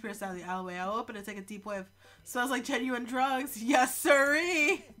something and disappears out of the alleyway. I'll open it, take a deep whiff. Smells like genuine drugs. Yes,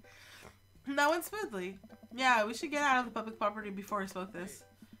 sirree. That went smoothly. Yeah, we should get out of the public property before we smoke this.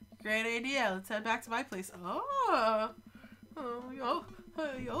 Great idea. Let's head back to my place. Oh,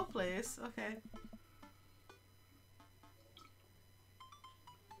 your place. Okay.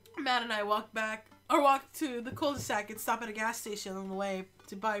 Matt and I walked to the cul-de-sac and stop at a gas station on the way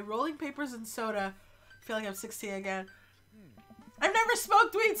to buy rolling papers and soda. I feel like I'm 16 again. I've never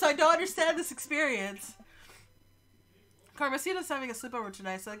smoked weed, so I don't understand this experience. Carmesita's having a sleepover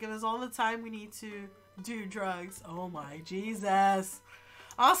tonight, so that gives us all the time we need to do drugs. Oh my Jesus.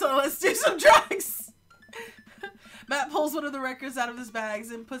 Also, let's do some drugs! Matt pulls one of the records out of his bags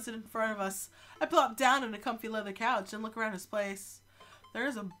and puts it in front of us. I plop down on a comfy leather couch and look around his place.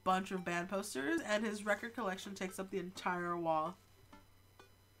 There's a bunch of band posters, and his record collection takes up the entire wall.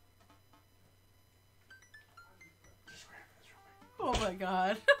 Oh my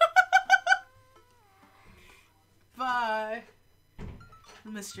God. Bye.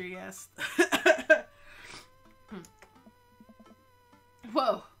 Mystery guest.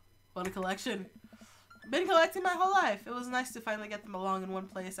 Whoa. What a collection. Been collecting my whole life. It was nice to finally get them along in one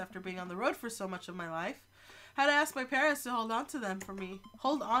place after being on the road for so much of my life. Had to ask my parents to hold on for them for me.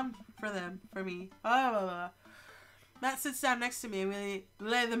 Matt sits down next to me and we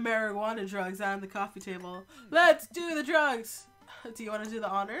lay the marijuana drugs out on the coffee table. Let's do the drugs! Do you want to do the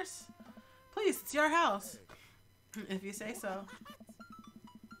honors? Please, it's your house. If you say so.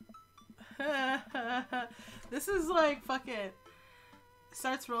 This is like fucking...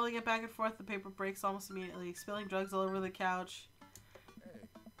 Starts rolling it back and forth. The paper breaks almost immediately. Spilling drugs all over the couch.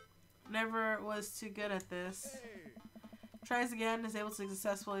 Never was too good at this. Tries again. Is able to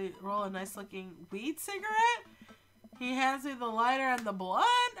successfully roll a nice looking weed cigarette. He hands me the lighter and the blunt,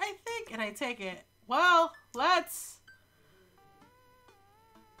 I think. And I take it. Well, let's...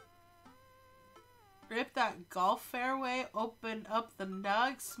 Rip that golf fairway, open up the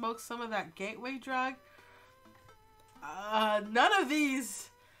nug, smoke some of that gateway drug. None of these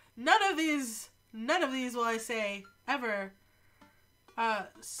will I say ever.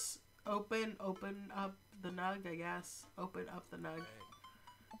 Open up the nug, I guess. Open up the nug.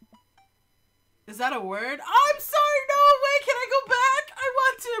 Is that a word? I'm sorry, no, wait, can I go back? I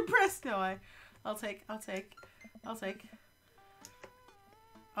want to impress. No, I'll take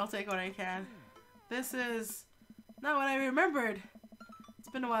what I can. This is not what I remembered. It's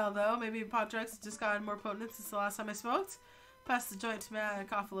been a while though. Maybe pot drugs have just gotten more potent since the last time I smoked. Pass the joint to me and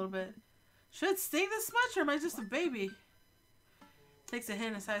cough a little bit. Should it sting this much or am I just a baby? Takes a hit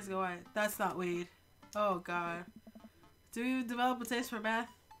and his eyes go white. That's not weed. Oh God. Do you develop a taste for meth?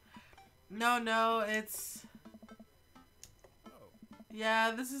 No, it's...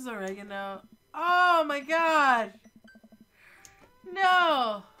 Yeah, this is oregano. Oh my god!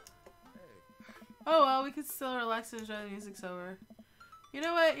 No! Oh well, we can still relax and enjoy the music's over. You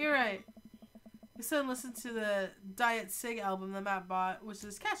know what? You're right. We still listen to the Diet Sig album that Matt bought, which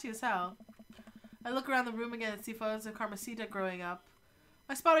is catchy as hell. I look around the room again and see photos of Carmencita growing up.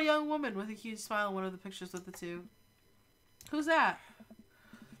 I spot a young woman with a huge smile in one of the pictures with the two. Who's that?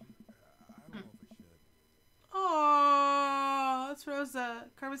 I don't know if I should. Oh, that's Rosa,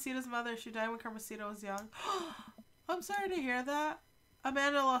 Carmencita's mother. She died when Carmencita was young. I'm sorry to hear that.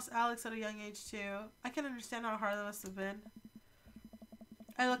 Amanda lost Alex at a young age too. I can understand how hard that must have been.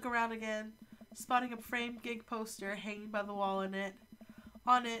 I look around again, spotting a framed gig poster hanging by the wall in it.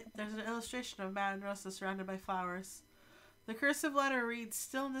 On it, there's an illustration of Matt and Rosa surrounded by flowers. The cursive letter reads,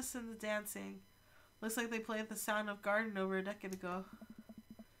 "Stillness in the dancing." Looks like they played the sound of Garden over a decade ago.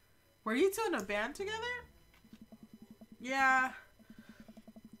 Were you two in a band together? Yeah.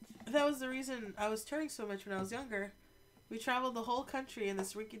 That was the reason I was touring so much when I was younger. We traveled the whole country in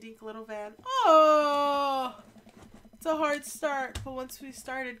this rinky-dink little van. Oh! It's a hard start, but once we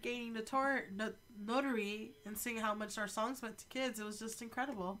started gaining the notary and seeing how much our songs meant to kids, it was just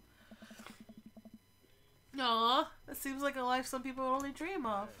incredible. Aw, it seems like a life some people would only dream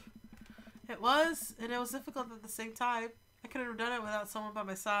of. It was, and it was difficult at the same time. I couldn't have done it without someone by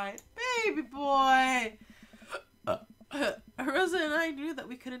my side. Baby boy! Rosa and I knew that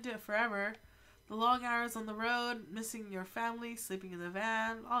we couldn't do it forever. The long hours on the road, missing your family, sleeping in the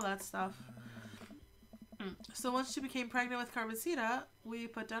van, all that stuff. So once she became pregnant with Carmencita, we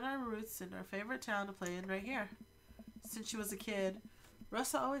put down our roots in our favorite town to play in right here. Since she was a kid,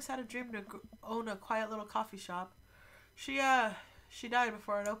 Rosa always had a dream to own a quiet little coffee shop. She died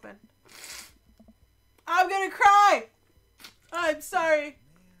before it opened. I'm gonna cry! I'm sorry.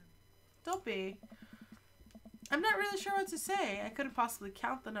 Don't be. I'm not really sure what to say. I couldn't possibly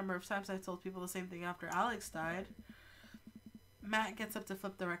count the number of times I told people the same thing after Alex died. Matt gets up to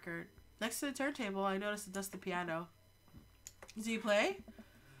flip the record. Next to the turntable, I noticed a dusty piano. Do you play?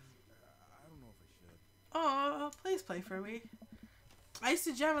 I don't know if I should. Oh, please play for me. I used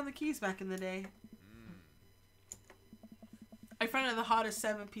to jam on the keys back in the day. I fronted the hottest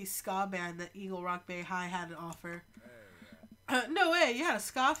 7-piece ska band that Eagle Rock Bay High had to offer. No way, you had a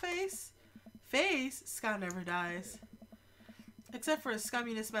ska face? Face? Ska never dies. Except for a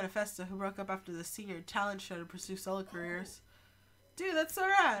Scummunist Manifesto who broke up after the senior talent show to pursue solo careers. Dude, that's so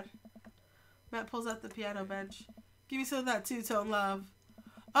rad. Matt pulls out the piano bench. Give me some of that two-tone love.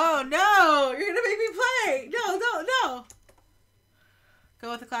 Oh no! You're gonna make me play! No!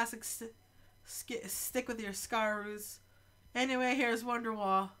 Go with the classic stick with your scars. Anyway, here's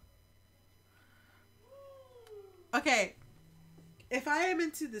Wonderwall. Okay. If I am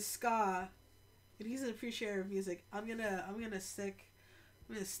into the ska and he's an appreciator of music, I'm gonna stick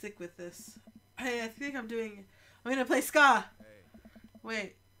with this. Hey, I think I'm gonna play ska.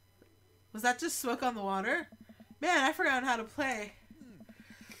 Wait. Was that just Smoke on the Water? Man, I forgot how to play.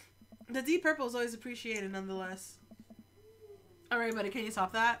 The Deep Purple is always appreciated nonetheless. Alright, buddy, can you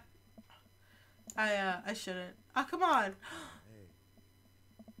stop that? I shouldn't. Oh, come on.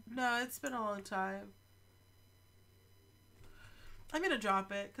 No, it's been a long time. I'm gonna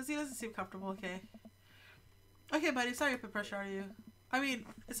drop it, because he doesn't seem comfortable, okay? Okay, buddy, sorry to put pressure on you. I mean,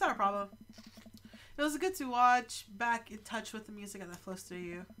 it's not a problem. It was good to watch back in touch with the music that flows through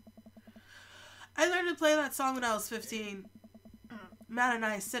you. I learned to play that song when I was 15. Matt and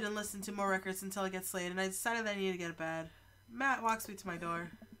I sit and listen to more records until it gets late, and I decided that I need to get to bed. Matt walks me to my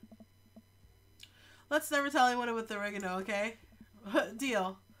door. Let's never tell anyone about the oregano, okay?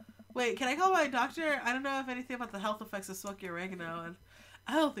 Deal. Wait, can I call my doctor? I don't know if anything about the health effects of smoky oregano, and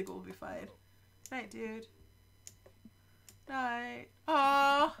I don't think we'll be fine. Night, dude. Night.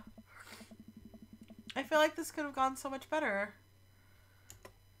 Aww. I feel like this could have gone so much better.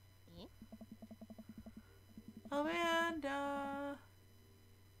 Amanda.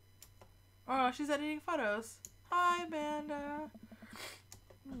 Oh, she's editing photos. Hi, Amanda.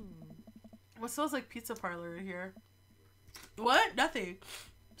 What smells like pizza parlor in here? What? Nothing.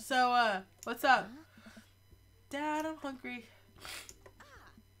 So, what's up? Dad, I'm hungry.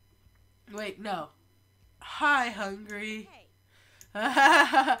 Wait, no. Hi, hungry.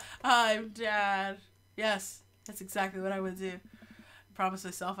 I'm Dad. Yes, that's exactly what I would do. I promised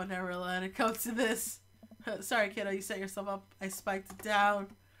myself I'd never let it come to this. Sorry, kiddo, you set yourself up. I spiked it down.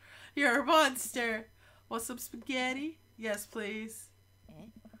 You're a monster. Want some spaghetti? Yes, please.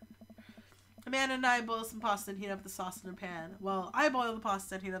 Amanda and I boil some pasta and heat up the sauce in a pan. Well, I boil the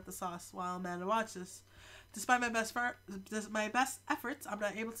pasta and heat up the sauce while Amanda watches. Despite my best efforts, I'm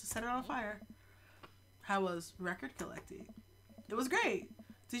not able to set it on fire. How was record collecting? It was great.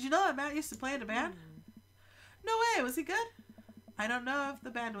 Did you know that Matt used to play in a band? No way, was he good? I don't know if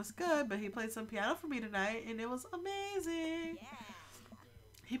the band was good, but he played some piano for me tonight, and it was amazing.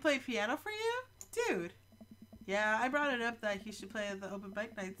 He played piano for you? Dude. Yeah, I brought it up that he should play at the open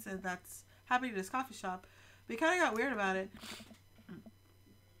mic nights, and that's happening at his coffee shop. But he kind of got weird about it.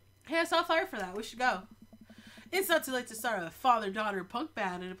 Hey, I saw a flyer for that. We should go. It's not too late to start a father-daughter punk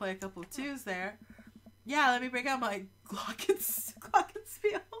band and to play a couple of tunes there. Yeah, let me break out my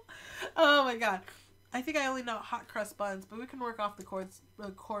glockenspiel. Oh my god. I think I only know hot crust buns, but we can work off the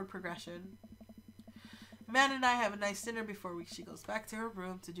chord progression. Amanda and I have a nice dinner before she goes back to her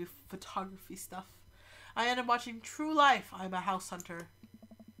room to do photography stuff. I end up watching True Life. I'm a house hunter.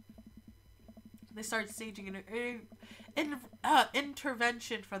 They start staging an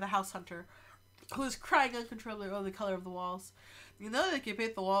intervention for the house hunter, who is crying uncontrollably over the color of the walls. You know they can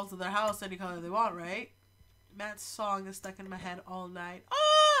paint the walls of their house any color they want, right? Matt's song is stuck in my head all night.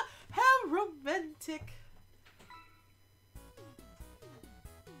 Ah! How romantic!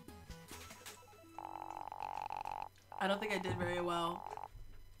 I don't think I did very well.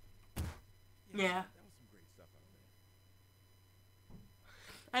 Yeah. That was some great stuff out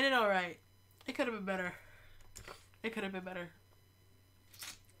there. I did alright. It could have been better. It could have been better.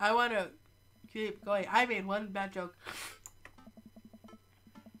 I want to keep going. I made one bad joke.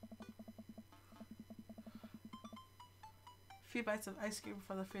 A few bites of ice cream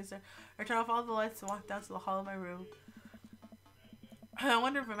from the freezer. I turn off all the lights and walk down to the hall of my room. I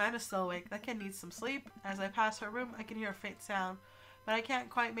wonder if Amanda's still awake. That kid needs some sleep. As I pass her room, I can hear a faint sound, but I can't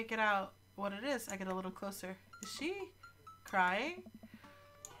quite make it out what it is. I get a little closer. Is she crying?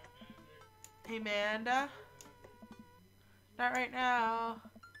 Hey, Amanda. Not right now.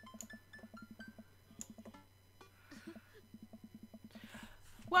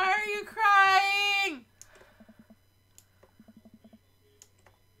 Why are you crying?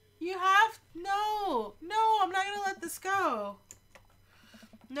 You have... No. No, I'm not gonna let this go.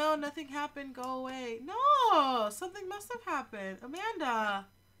 No, nothing happened. Go away. No, something must have happened. Amanda,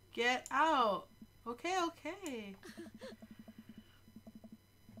 get out. Okay, okay.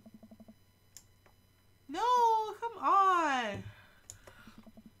 No, come on.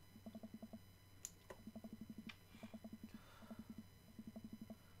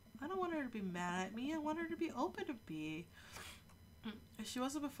 I don't want her to be mad at me. I want her to be open to me. If she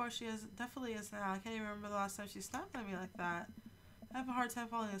wasn't before, she definitely is now. I can't even remember the last time she snapped at me like that. I have a hard time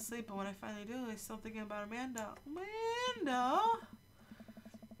falling asleep, but when I finally do, I'm still thinking about Amanda. Amanda!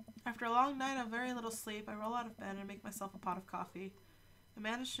 After a long night of very little sleep, I roll out of bed and make myself a pot of coffee.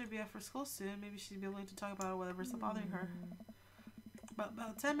 Amanda should be up for school soon. Maybe she'd be willing to talk about whatever's bothering her. But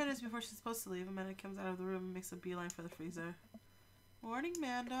about 10 minutes before she's supposed to leave, Amanda comes out of the room and makes a beeline for the freezer. Morning,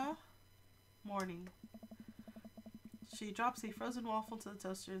 Amanda. Morning. She drops a frozen waffle to the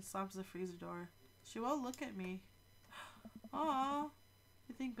toaster and slams the freezer door. She won't look at me. Aw.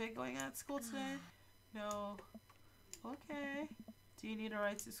 You think big going out at school today? No. Okay. Do you need a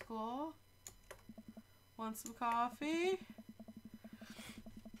ride to school? Want some coffee?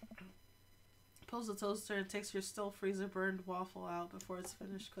 Pulls the toaster and takes your still freezer burned waffle out before it's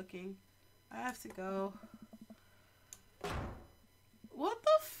finished cooking. I have to go. What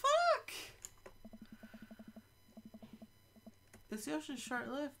the fuck? This ocean's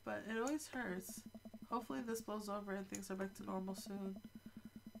short-lived, but it always hurts. Hopefully this blows over and things are back to normal soon.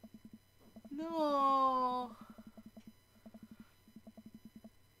 No.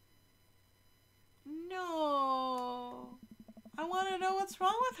 No. I want to know what's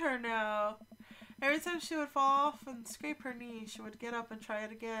wrong with her now. Every time she would fall off and scrape her knee, she would get up and try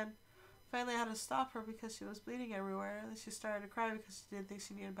it again. Finally, I had to stop her because she was bleeding everywhere. Then she started to cry because she didn't think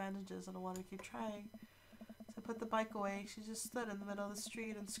she needed bandages and I wanted to keep trying. So I put the bike away. She just stood in the middle of the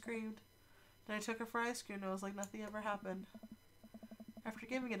street and screamed. Then I took her for ice cream and it was like nothing ever happened. After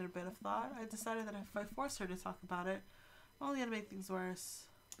giving it a bit of thought, I decided that if I force her to talk about it, I'm only going to make things worse.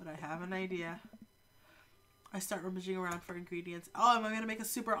 But I have an idea. I start rummaging around for ingredients. Oh, am I going to make a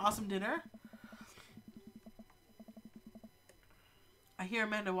super awesome dinner? I hear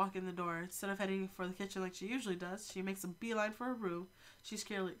Amanda walk in the door. Instead of heading for the kitchen like she usually does, she makes a beeline for her room. She's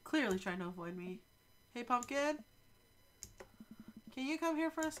clearly trying to avoid me. Hey, Pumpkin? Can you come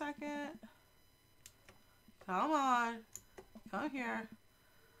here for a second? Come on. Come here.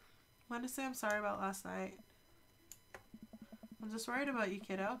 I wanted to say I'm sorry about last night. I'm just worried about you,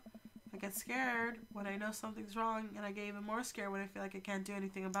 kiddo. I get scared when I know something's wrong, and I get even more scared when I feel like I can't do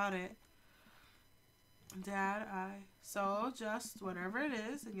anything about it. Dad, so just whatever it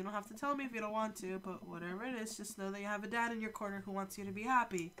is, and you don't have to tell me if you don't want to, but whatever it is, just know that you have a dad in your corner who wants you to be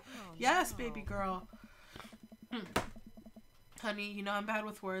happy. Oh, yes, no. Baby girl. Honey, you know I'm bad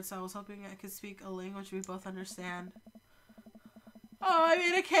with words, so I was hoping I could speak a language we both understand. Oh, I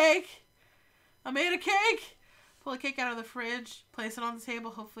made a cake! I made a cake! Pull a cake out of the fridge, place it on the table.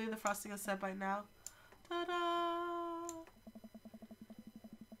 Hopefully the frosting is set by now. Ta-da!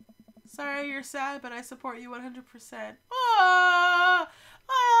 Sorry you're sad, but I support you 100%. Oh!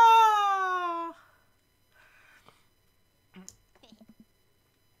 Oh!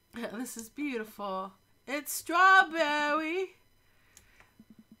 This is beautiful. It's strawberry.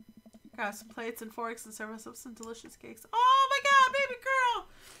 Got some plates and forks and serve us up some delicious cakes. Oh my god, baby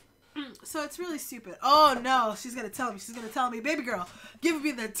girl! So it's really stupid. Oh no, she's gonna tell me. She's gonna tell me, baby girl, give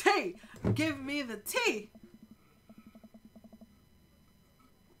me the tea. Give me the tea.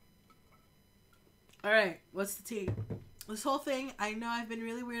 Alright, what's the tea? This whole thing, I know I've been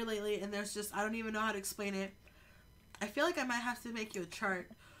really weird lately, and there's just, I don't even know how to explain it. I feel like I might have to make you a chart.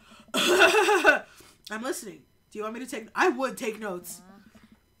 I'm listening. Do you want me to take... I would take notes.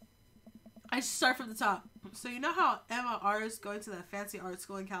 I should start from the top. So you know how Emma R is going to that fancy art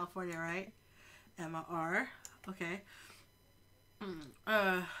school in California, right? Emma R. Okay.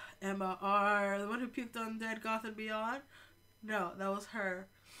 Emma R. The one who puked on Dead Goth and Beyond? No, that was her.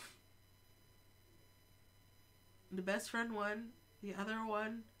 The best friend one. The other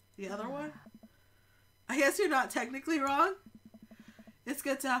one. The other one? I guess you're not technically wrong. It's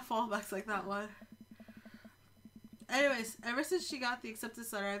good to have fallbacks like that one. Anyways, ever since she got the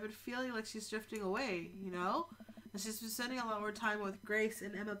acceptance letter, I've been feeling like she's drifting away, you know? And she's been spending a lot more time with Grace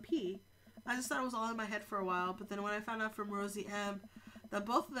and Emma P. I just thought it was all in my head for a while, but then when I found out from Rosie M that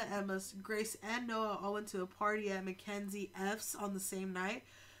both of the Emmas, Grace and Noah, all went to a party at Mackenzie F's on the same night,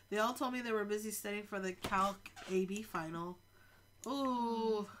 they all told me they were busy studying for the Calc AB final.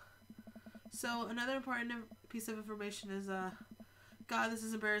 Ooh. So, another important piece of information is, God, this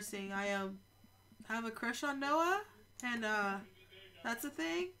is embarrassing. I have a crush on Noah, and that's a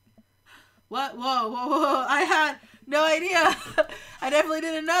thing. What? Whoa, whoa, whoa! I had no idea. I definitely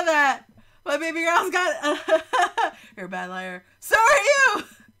didn't know that. My baby girl's got. You're a bad liar. So are you.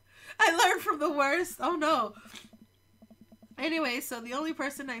 I learned from the worst. Oh no. Anyway, so the only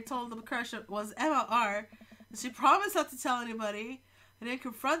person I told the crush was Emma R. And she promised not to tell anybody. I didn't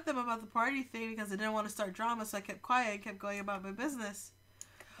confront them about the party thing because I didn't want to start drama, so I kept quiet and kept going about my business.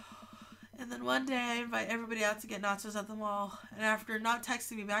 And then one day I invite everybody out to get nachos at the mall. And after not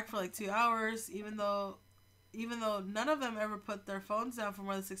texting me back for like 2 hours, even though none of them ever put their phones down for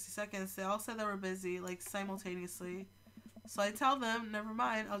more than 60 seconds, they all said they were busy, like simultaneously. So I tell them, never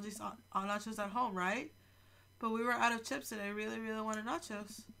mind, I'll just eat nachos at home, right? But we were out of chips and I really, really wanted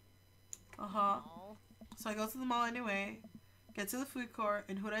nachos. So I go to the mall anyway, get to the food court,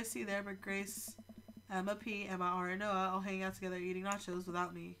 and who'd I see there but Grace, Emma P, Emma R, and Noah all hanging out together eating nachos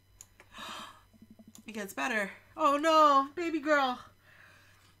without me. It gets better. Oh no, baby girl.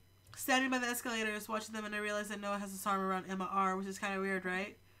 Standing by the escalators, watching them, and I realize that Noah has his arm around Emma R, which is kind of weird,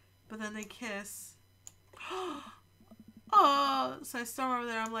 right? But then they kiss. Oh, so I storm over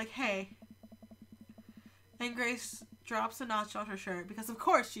there. I'm like, hey. And Grace drops a notch on her shirt, because of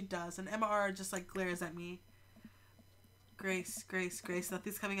course she does. And Emma R just like glares at me. Grace.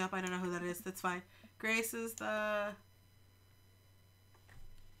 Nothing's coming up. I don't know who that is. That's fine. Grace is the...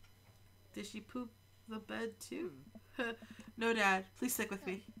 Did she poop the bed too? No, Dad. Please stick with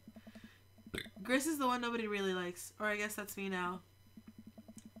me. Grace is the one nobody really likes. Or I guess that's me now.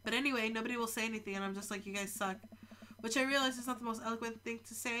 But anyway, nobody will say anything, and I'm just like, you guys suck. Which I realize is not the most eloquent thing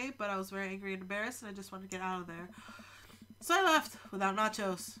to say, but I was very angry and embarrassed, and I just wanted to get out of there. So I left, without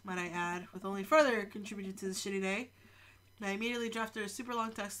nachos, might I add, with only further contributed to this shitty day. And I immediately drafted a super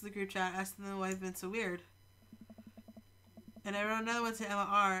long text to the group chat, asking them why I've been so weird. And I wrote another one to Emma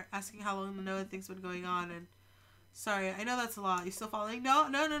R, asking how long the Noah thing's been going on, and... Sorry, I know that's a lot. You still following? No.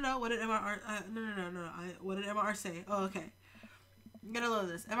 What did Emma R... No. What did Emma R say? Oh, okay. I'm gonna load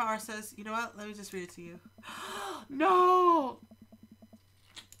this. Emma R says, you know what? Let me just read it to you. No!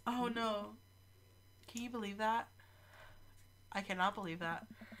 Oh, no. Can you believe that? I cannot believe that.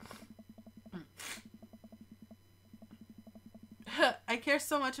 I care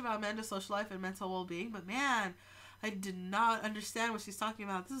so much about Amanda's social life and mental well-being, but man, I did not understand what she's talking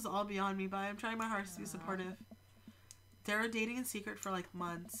about. This is all beyond me, but I'm trying my hardest to be supportive. They were dating in secret for like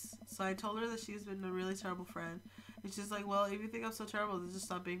months, so I told her that she's been a really terrible friend. And she's like, well, if you think I'm so terrible, then just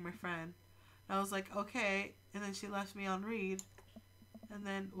stop being my friend. And I was like, okay. And then she left me on read. And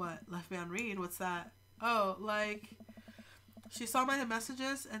then, what? Left me on read? What's that? Oh, like, she saw my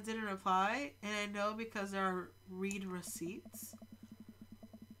messages and didn't reply. And I know because there are read receipts.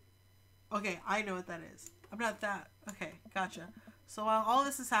 Okay, I know what that is. I'm not that. Okay, gotcha. So while all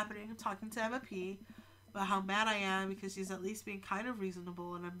this is happening, I'm talking to Emma P. about how mad I am because she's at least being kind of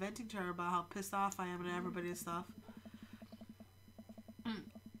reasonable, and I'm venting to her about how pissed off I am at everybody and stuff.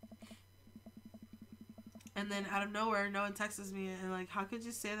 And then out of nowhere, no one texts me and like, how could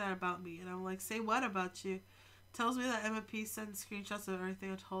you say that about me? And I'm like, say what about you? Tells me that Emma P sent screenshots of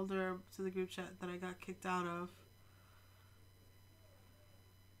everything I told her to the group chat that I got kicked out of.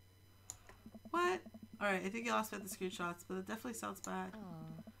 What? Alright, I think you lost me at the screenshots, but it definitely sounds bad.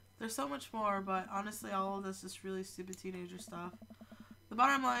 There's so much more, but honestly, all of this is really stupid teenager stuff. The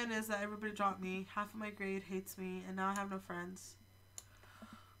bottom line is that everybody dropped me, half of my grade hates me, and now I have no friends.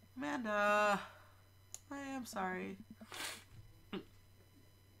 Amanda, I am sorry.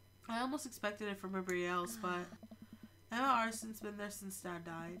 I almost expected it from everybody else, but Emma Arson's been there since Dad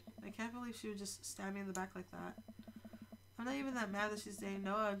died. I can't believe she would just stab me in the back like that. I'm not even that mad that she's dating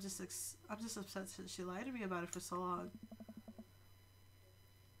Noah. I'm just upset that she lied to me about it for so long.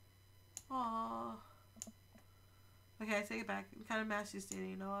 Aww. Okay, I take it back. I'm kind of mad she's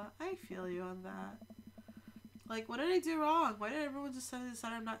dating Noah. I feel you on that. Like, what did I do wrong? Why did everyone just suddenly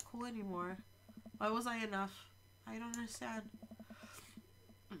decide I'm not cool anymore? Why was I enough? I don't understand.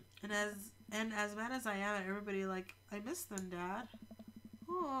 And as mad as I am at everybody, like, I miss them, Dad.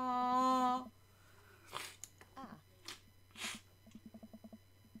 Aww.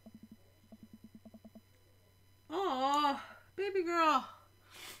 Aww, baby girl.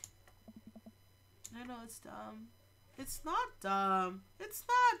 I know it's dumb. It's not dumb. It's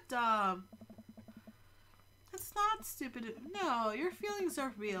not dumb. It's not stupid. No, your feelings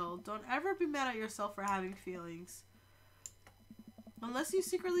are real. Don't ever be mad at yourself for having feelings. Unless you've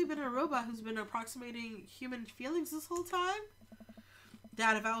secretly been a robot who's been approximating human feelings this whole time.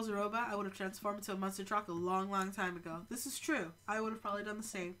 Dad, if I was a robot, I would have transformed into a monster truck a long, long time ago. This is true. I would have probably done the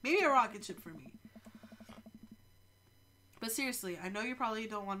same. Maybe a rocket ship for me. But seriously, I know you probably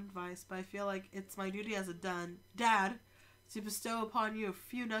don't want advice, but I feel like it's my duty as a dad to bestow upon you a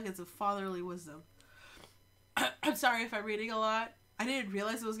few nuggets of fatherly wisdom. I'm sorry if I'm reading a lot. I didn't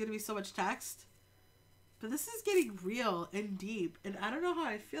realize it was going to be so much text. But this is getting real and deep, and I don't know how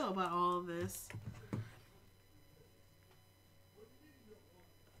I feel about all of this.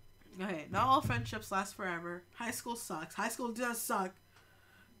 Okay, not all friendships last forever. High school sucks. High school does suck.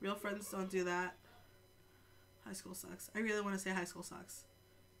 Real friends don't do that. High school sucks. I really want to say high school sucks.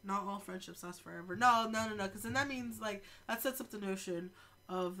 Not all friendships last forever. No, because then that means, like, that sets up the notion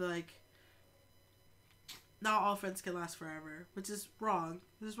of, like, not all friends can last forever, which is wrong.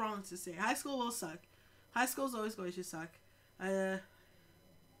 This is wrong to say. High school will suck. High school is always going to suck. Fuck,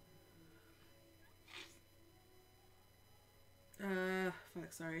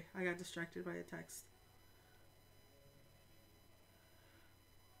 sorry. I got distracted by a text.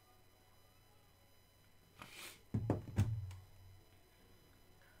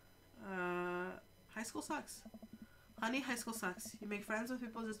 High school sucks. Honey, high school sucks. You make friends with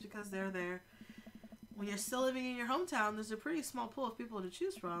people just because they're there. When you're still living in your hometown, there's a pretty small pool of people to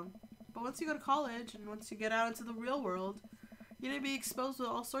choose from. But once you go to college and once you get out into the real world, you're going to be exposed to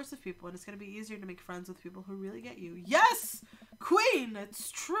all sorts of people, and it's going to be easier to make friends with people who really get you. Yes! Queen! It's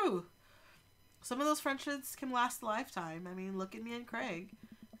true. Some of those friendships can last a lifetime. I mean, look at me and Craig.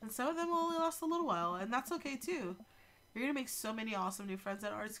 And some of them will only last a little while, and that's okay too. You're going to make so many awesome new friends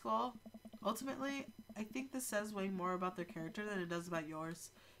at art school. Ultimately, I think this says way more about their character than it does about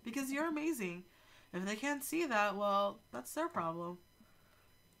yours. Because you're amazing. If they can't see that, well, that's their problem.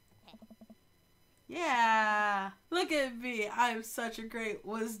 Yeah! Look at me! I'm such a great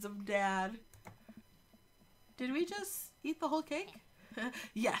wisdom dad. Did we just eat the whole cake?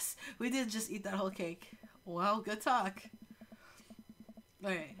 Yes, we did just eat that whole cake. Well, good talk.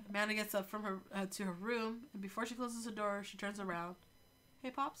 Okay, Amanda gets up from her to her room, and before she closes the door, she turns around. Hey,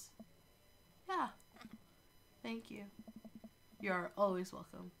 Pops? Yeah. Thank you. You're always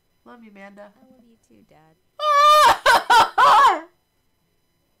welcome. Love you, Amanda. I love you too, Dad.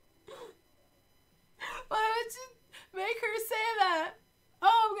 Why would you make her say that?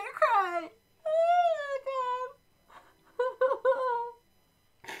 Oh, I'm gonna cry.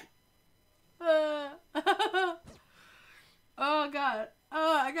 Oh, God.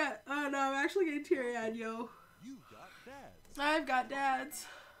 Oh, no, I'm actually getting teary-eyed, yo. You got dads. I've got dads.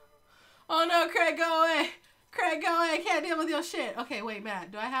 Oh, no, Craig, go away. Craig, go away. I can't deal with your shit. Okay, wait,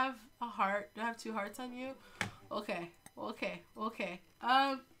 Matt. Do I have a heart? Do I have 2 hearts on you? Okay.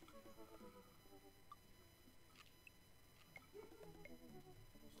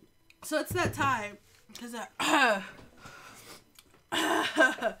 So it's that time. Because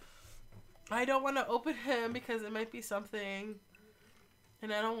I don't want to open him because it might be something.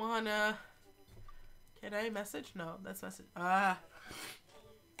 And I don't want to... Can I message? No, that's message.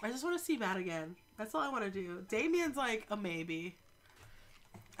 I just want to see Matt again. That's all I want to do. Damien's like a maybe.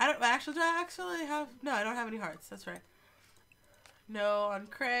 I don't actually. Do I actually have? No, I don't have any hearts. That's right. No on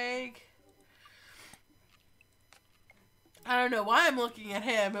Craig. I don't know why I'm looking at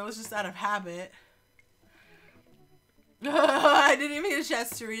him. It was just out of habit. I didn't even get a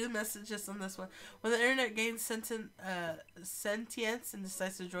chance to read the messages on this one. When the internet gains sentience and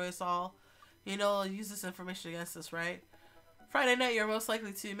decides to destroy us all, you know, use this information against us, right? Friday night, you're most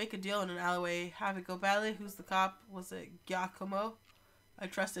likely to make a deal in an alleyway, have it go badly. Who's the cop? Was it Giacomo? I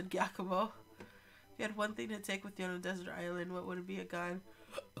trusted Giacomo. If you had one thing to take with you on a desert island, what would it be? A gun?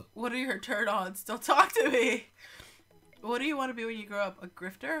 What are your turn-ons? Don't talk to me! What do you want to be when you grow up? A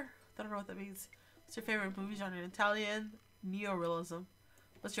grifter? I don't know what that means. What's your favorite movie genre? Italian? Neorealism.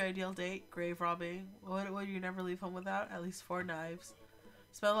 What's your ideal date? Grave robbing. What would you never leave home without? At least 4 knives.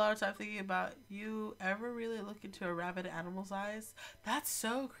 Spend a lot of time thinking about you ever really look into a rabid animal's eyes? That's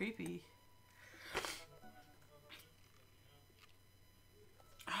so creepy.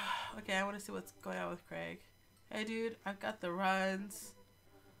 Okay, I want to see what's going on with Craig. Hey dude, I've got the runs.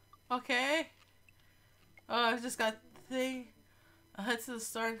 Okay. Oh, I've just got the thing. I'll head to the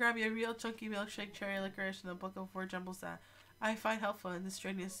store and grab you a real chunky milkshake, cherry licorice, and a book of 4 jumbles that I find helpful in this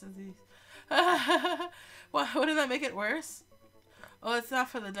strenuous disease. Wouldn't that make it worse? Oh, it's not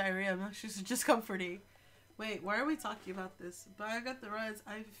for the diarrhea. Milkshakes are just comforting. Wait, why are we talking about this? But I got the runs.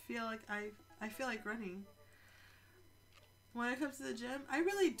 I feel like running. When it comes to the gym, I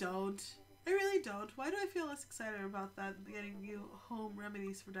really don't. I really don't. Why do I feel less excited about that than getting you home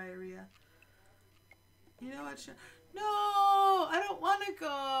remedies for diarrhea? You know what? No! I don't want to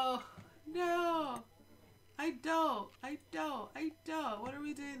go! No! I don't. What are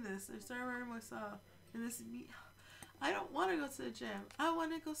we doing this? I started wearing myself. And this is me. I don't want to go to the gym. I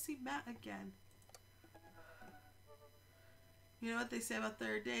want to go see Matt again. You know what they say about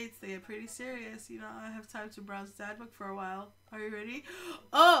third dates? They get pretty serious. You know, I have time to browse Dad Book for a while. Are you ready?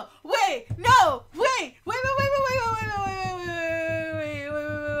 Oh, wait! No! Wait!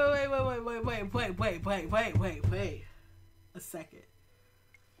 Wait a second.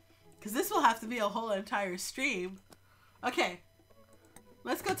 Because this will have to be a whole entire stream. Okay.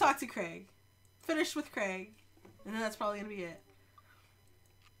 Let's go talk to Craig. Finish with Craig. And then that's probably going to be it.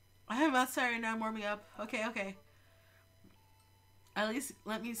 I am outside right now warming up. Okay. At least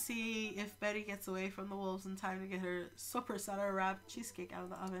let me see if Betty gets away from the wolves in time to get her sopressata wrapped cheesecake out of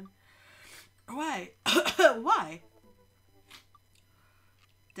the oven. Why? Why?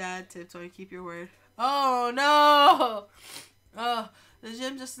 Dad, tiptoe, keep your word. Oh, no! Oh, the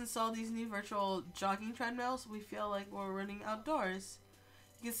gym just installed these new virtual jogging treadmills. We feel like we're running outdoors.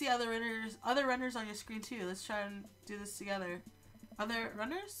 You can see other runners on your screen too. Let's try and do this together. Other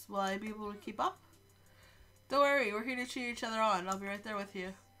runners? Will I be able to keep up? Don't worry, we're here to cheer each other on. I'll be right there with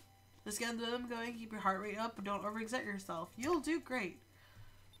you. Just get the rhythm going, keep your heart rate up, but don't overexert yourself. You'll do great.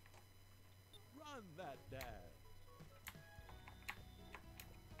 Run that, Dad.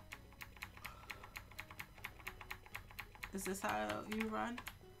 Is this how you run?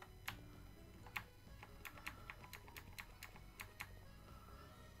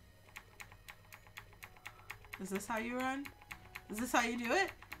 Is this how you run? Is this how you do it?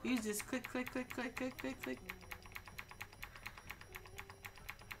 You just click.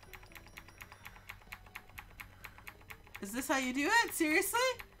 Is this how you do it? Seriously?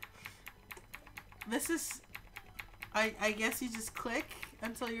 This is... I guess you just click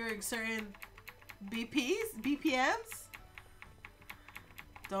until you're exerting BPMs?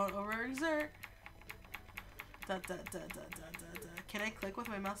 Don't overexert. Can I click with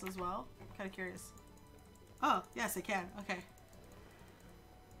my mouse as well? I'm kind of curious. Oh, yes, I can. Okay.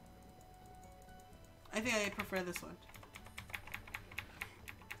 I think I prefer this one.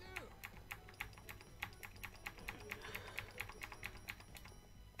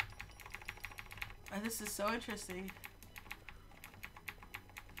 This is so interesting.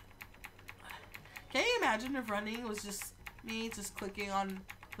 Can you imagine if running was just me just clicking on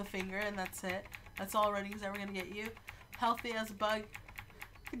the finger and that's it? That's all running is ever gonna get you. Healthy as a bug.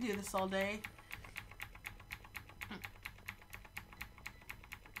 I could do this all day.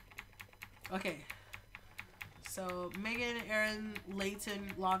 Okay. So Megan, Aaron,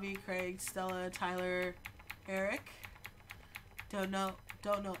 Layton, Lavi, Craig, Stella, Tyler, Eric. Don't know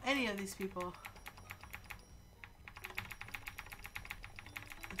any of these people.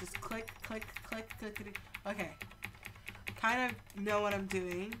 Just click. Okay. Kind of know what I'm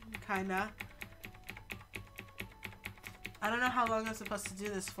doing. Kinda. I don't know how long I'm supposed to do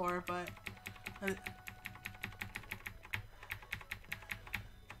this for, but...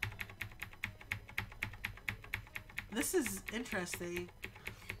 this is interesting.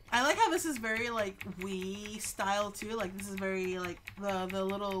 I like how this is very like Wii style too. Like this is very like the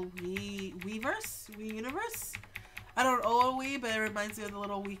little Wii universe. I don't own a Wii, but it reminds me of the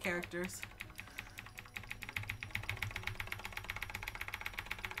little Wii characters.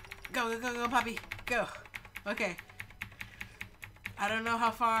 Go, go, go, go, puppy. Go. Okay. I don't know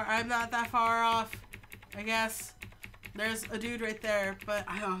how far. I'm not that far off, I guess. There's a dude right there, but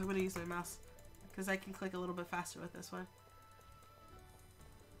I'm going to use my mouse because I can click a little bit faster with this one.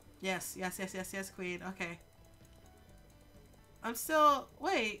 Yes, yes, yes, yes, yes, queen. Okay. I'm still...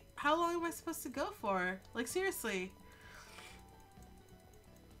 Wait, how long am I supposed to go for? Like, seriously.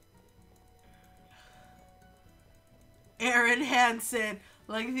 Aaron Hansen.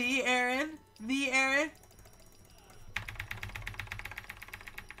 Like the Aaron. The Aaron.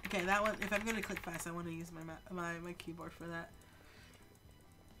 Okay, that one, if I'm gonna click fast, I want to use my keyboard for that.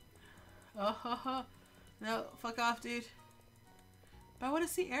 Oh, ho, ho. No, fuck off, dude. But I want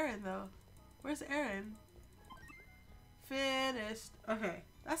to see Aaron, though. Where's Aaron? Finished. Okay,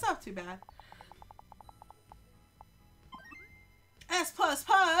 that's not too bad. S++! S++!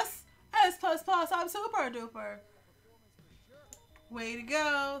 I'm super duper! Way to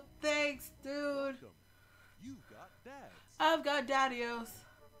go! Thanks, dude! You got dads. I've got daddios.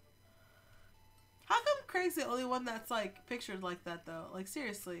 How come Craig's the only one that's like pictured like that though? Like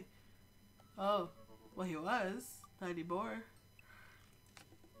seriously. Oh, well he was 94. I'm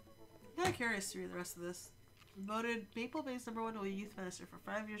kind of curious to read the rest of this. Voted Maple Bay's #1 youth minister for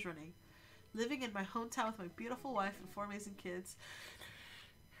 5 years running. Living in my hometown with my beautiful wife and 4 amazing kids.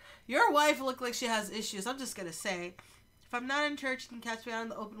 Your wife looked like she has issues. I'm just gonna say. If I'm not in church, you can catch me out in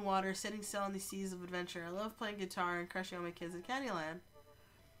the open water, sitting still on these seas of adventure. I love playing guitar and crushing on my kids in Candyland.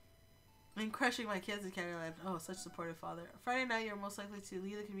 And crushing my kids in Candyland. Oh, such a supportive father. Friday night, you're most likely to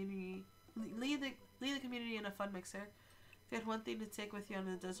lead the community in a fun mixer. If you had one thing to take with you on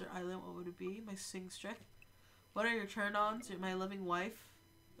a desert island, what would it be? My swing stick. What are your turn-ons? My loving wife.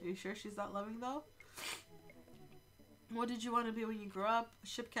 Are you sure she's not loving though? What did you want to be when you grew up?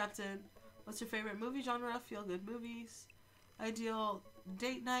 Ship captain. What's your favorite movie genre? Feel good movies. Ideal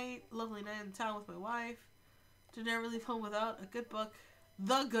date night. Lovely night in town with my wife. To never leave home without a good book.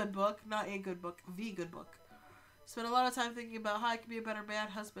 The good book, not a good book, the good book. Spend a lot of time thinking about how I can be a better man,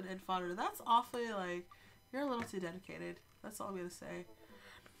 husband, and father. That's awfully, like, you're a little too dedicated. That's all I'm gonna say.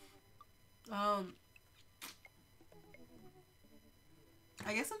 I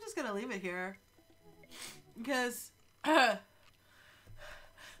guess I'm just gonna leave it here. Because,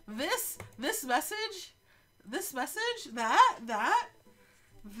 this message,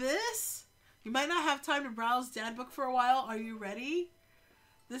 you might not have time to browse dad book for a while. Are you ready?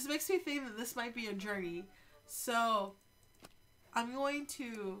 This makes me think that this might be a journey. So, I'm going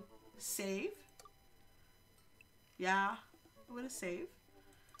to save. Yeah, I'm going to save.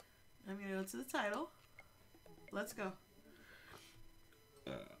 I'm going to go to the title. Let's go.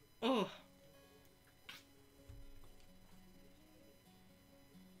 Oh.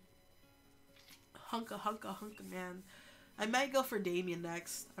 Hunka, man. I might go for Damien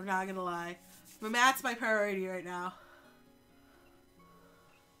next. I'm not going to lie. But Matt's my priority right now.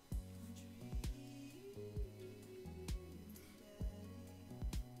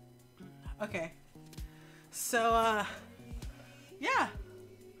 Okay. So, yeah.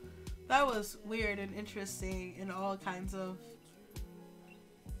 That was weird and interesting in all kinds of...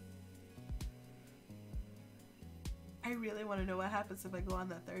 I really want to know what happens if I go on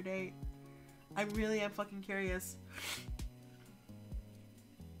that third date. I really am fucking curious.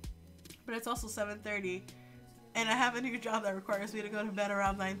 But it's also 7:30. And I have a new job that requires me to go to bed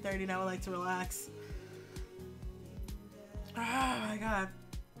around 9:30 and I would like to relax. Oh my god.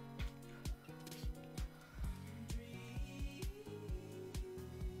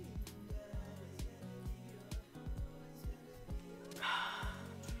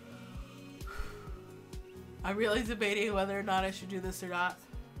 I'm really debating whether or not I should do this or not.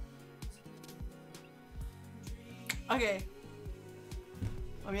 Okay.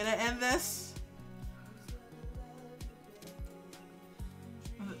 I'm gonna end this.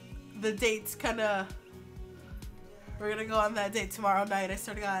 The date's kinda... We're gonna go on that date tomorrow night, I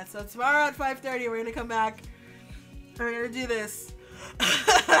swear to God. So tomorrow at 5:30 we're gonna come back. We're gonna do this.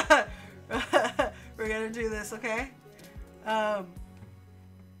 We're gonna do this, okay?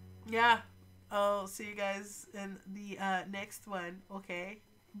 Yeah. I'll see you guys in the next one, okay?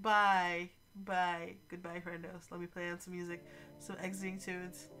 Bye. Bye. Goodbye, friendos. Let me play on some music. Some exiting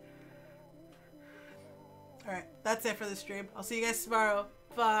tunes. Alright, that's it for the stream. I'll see you guys tomorrow.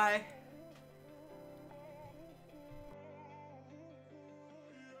 Bye.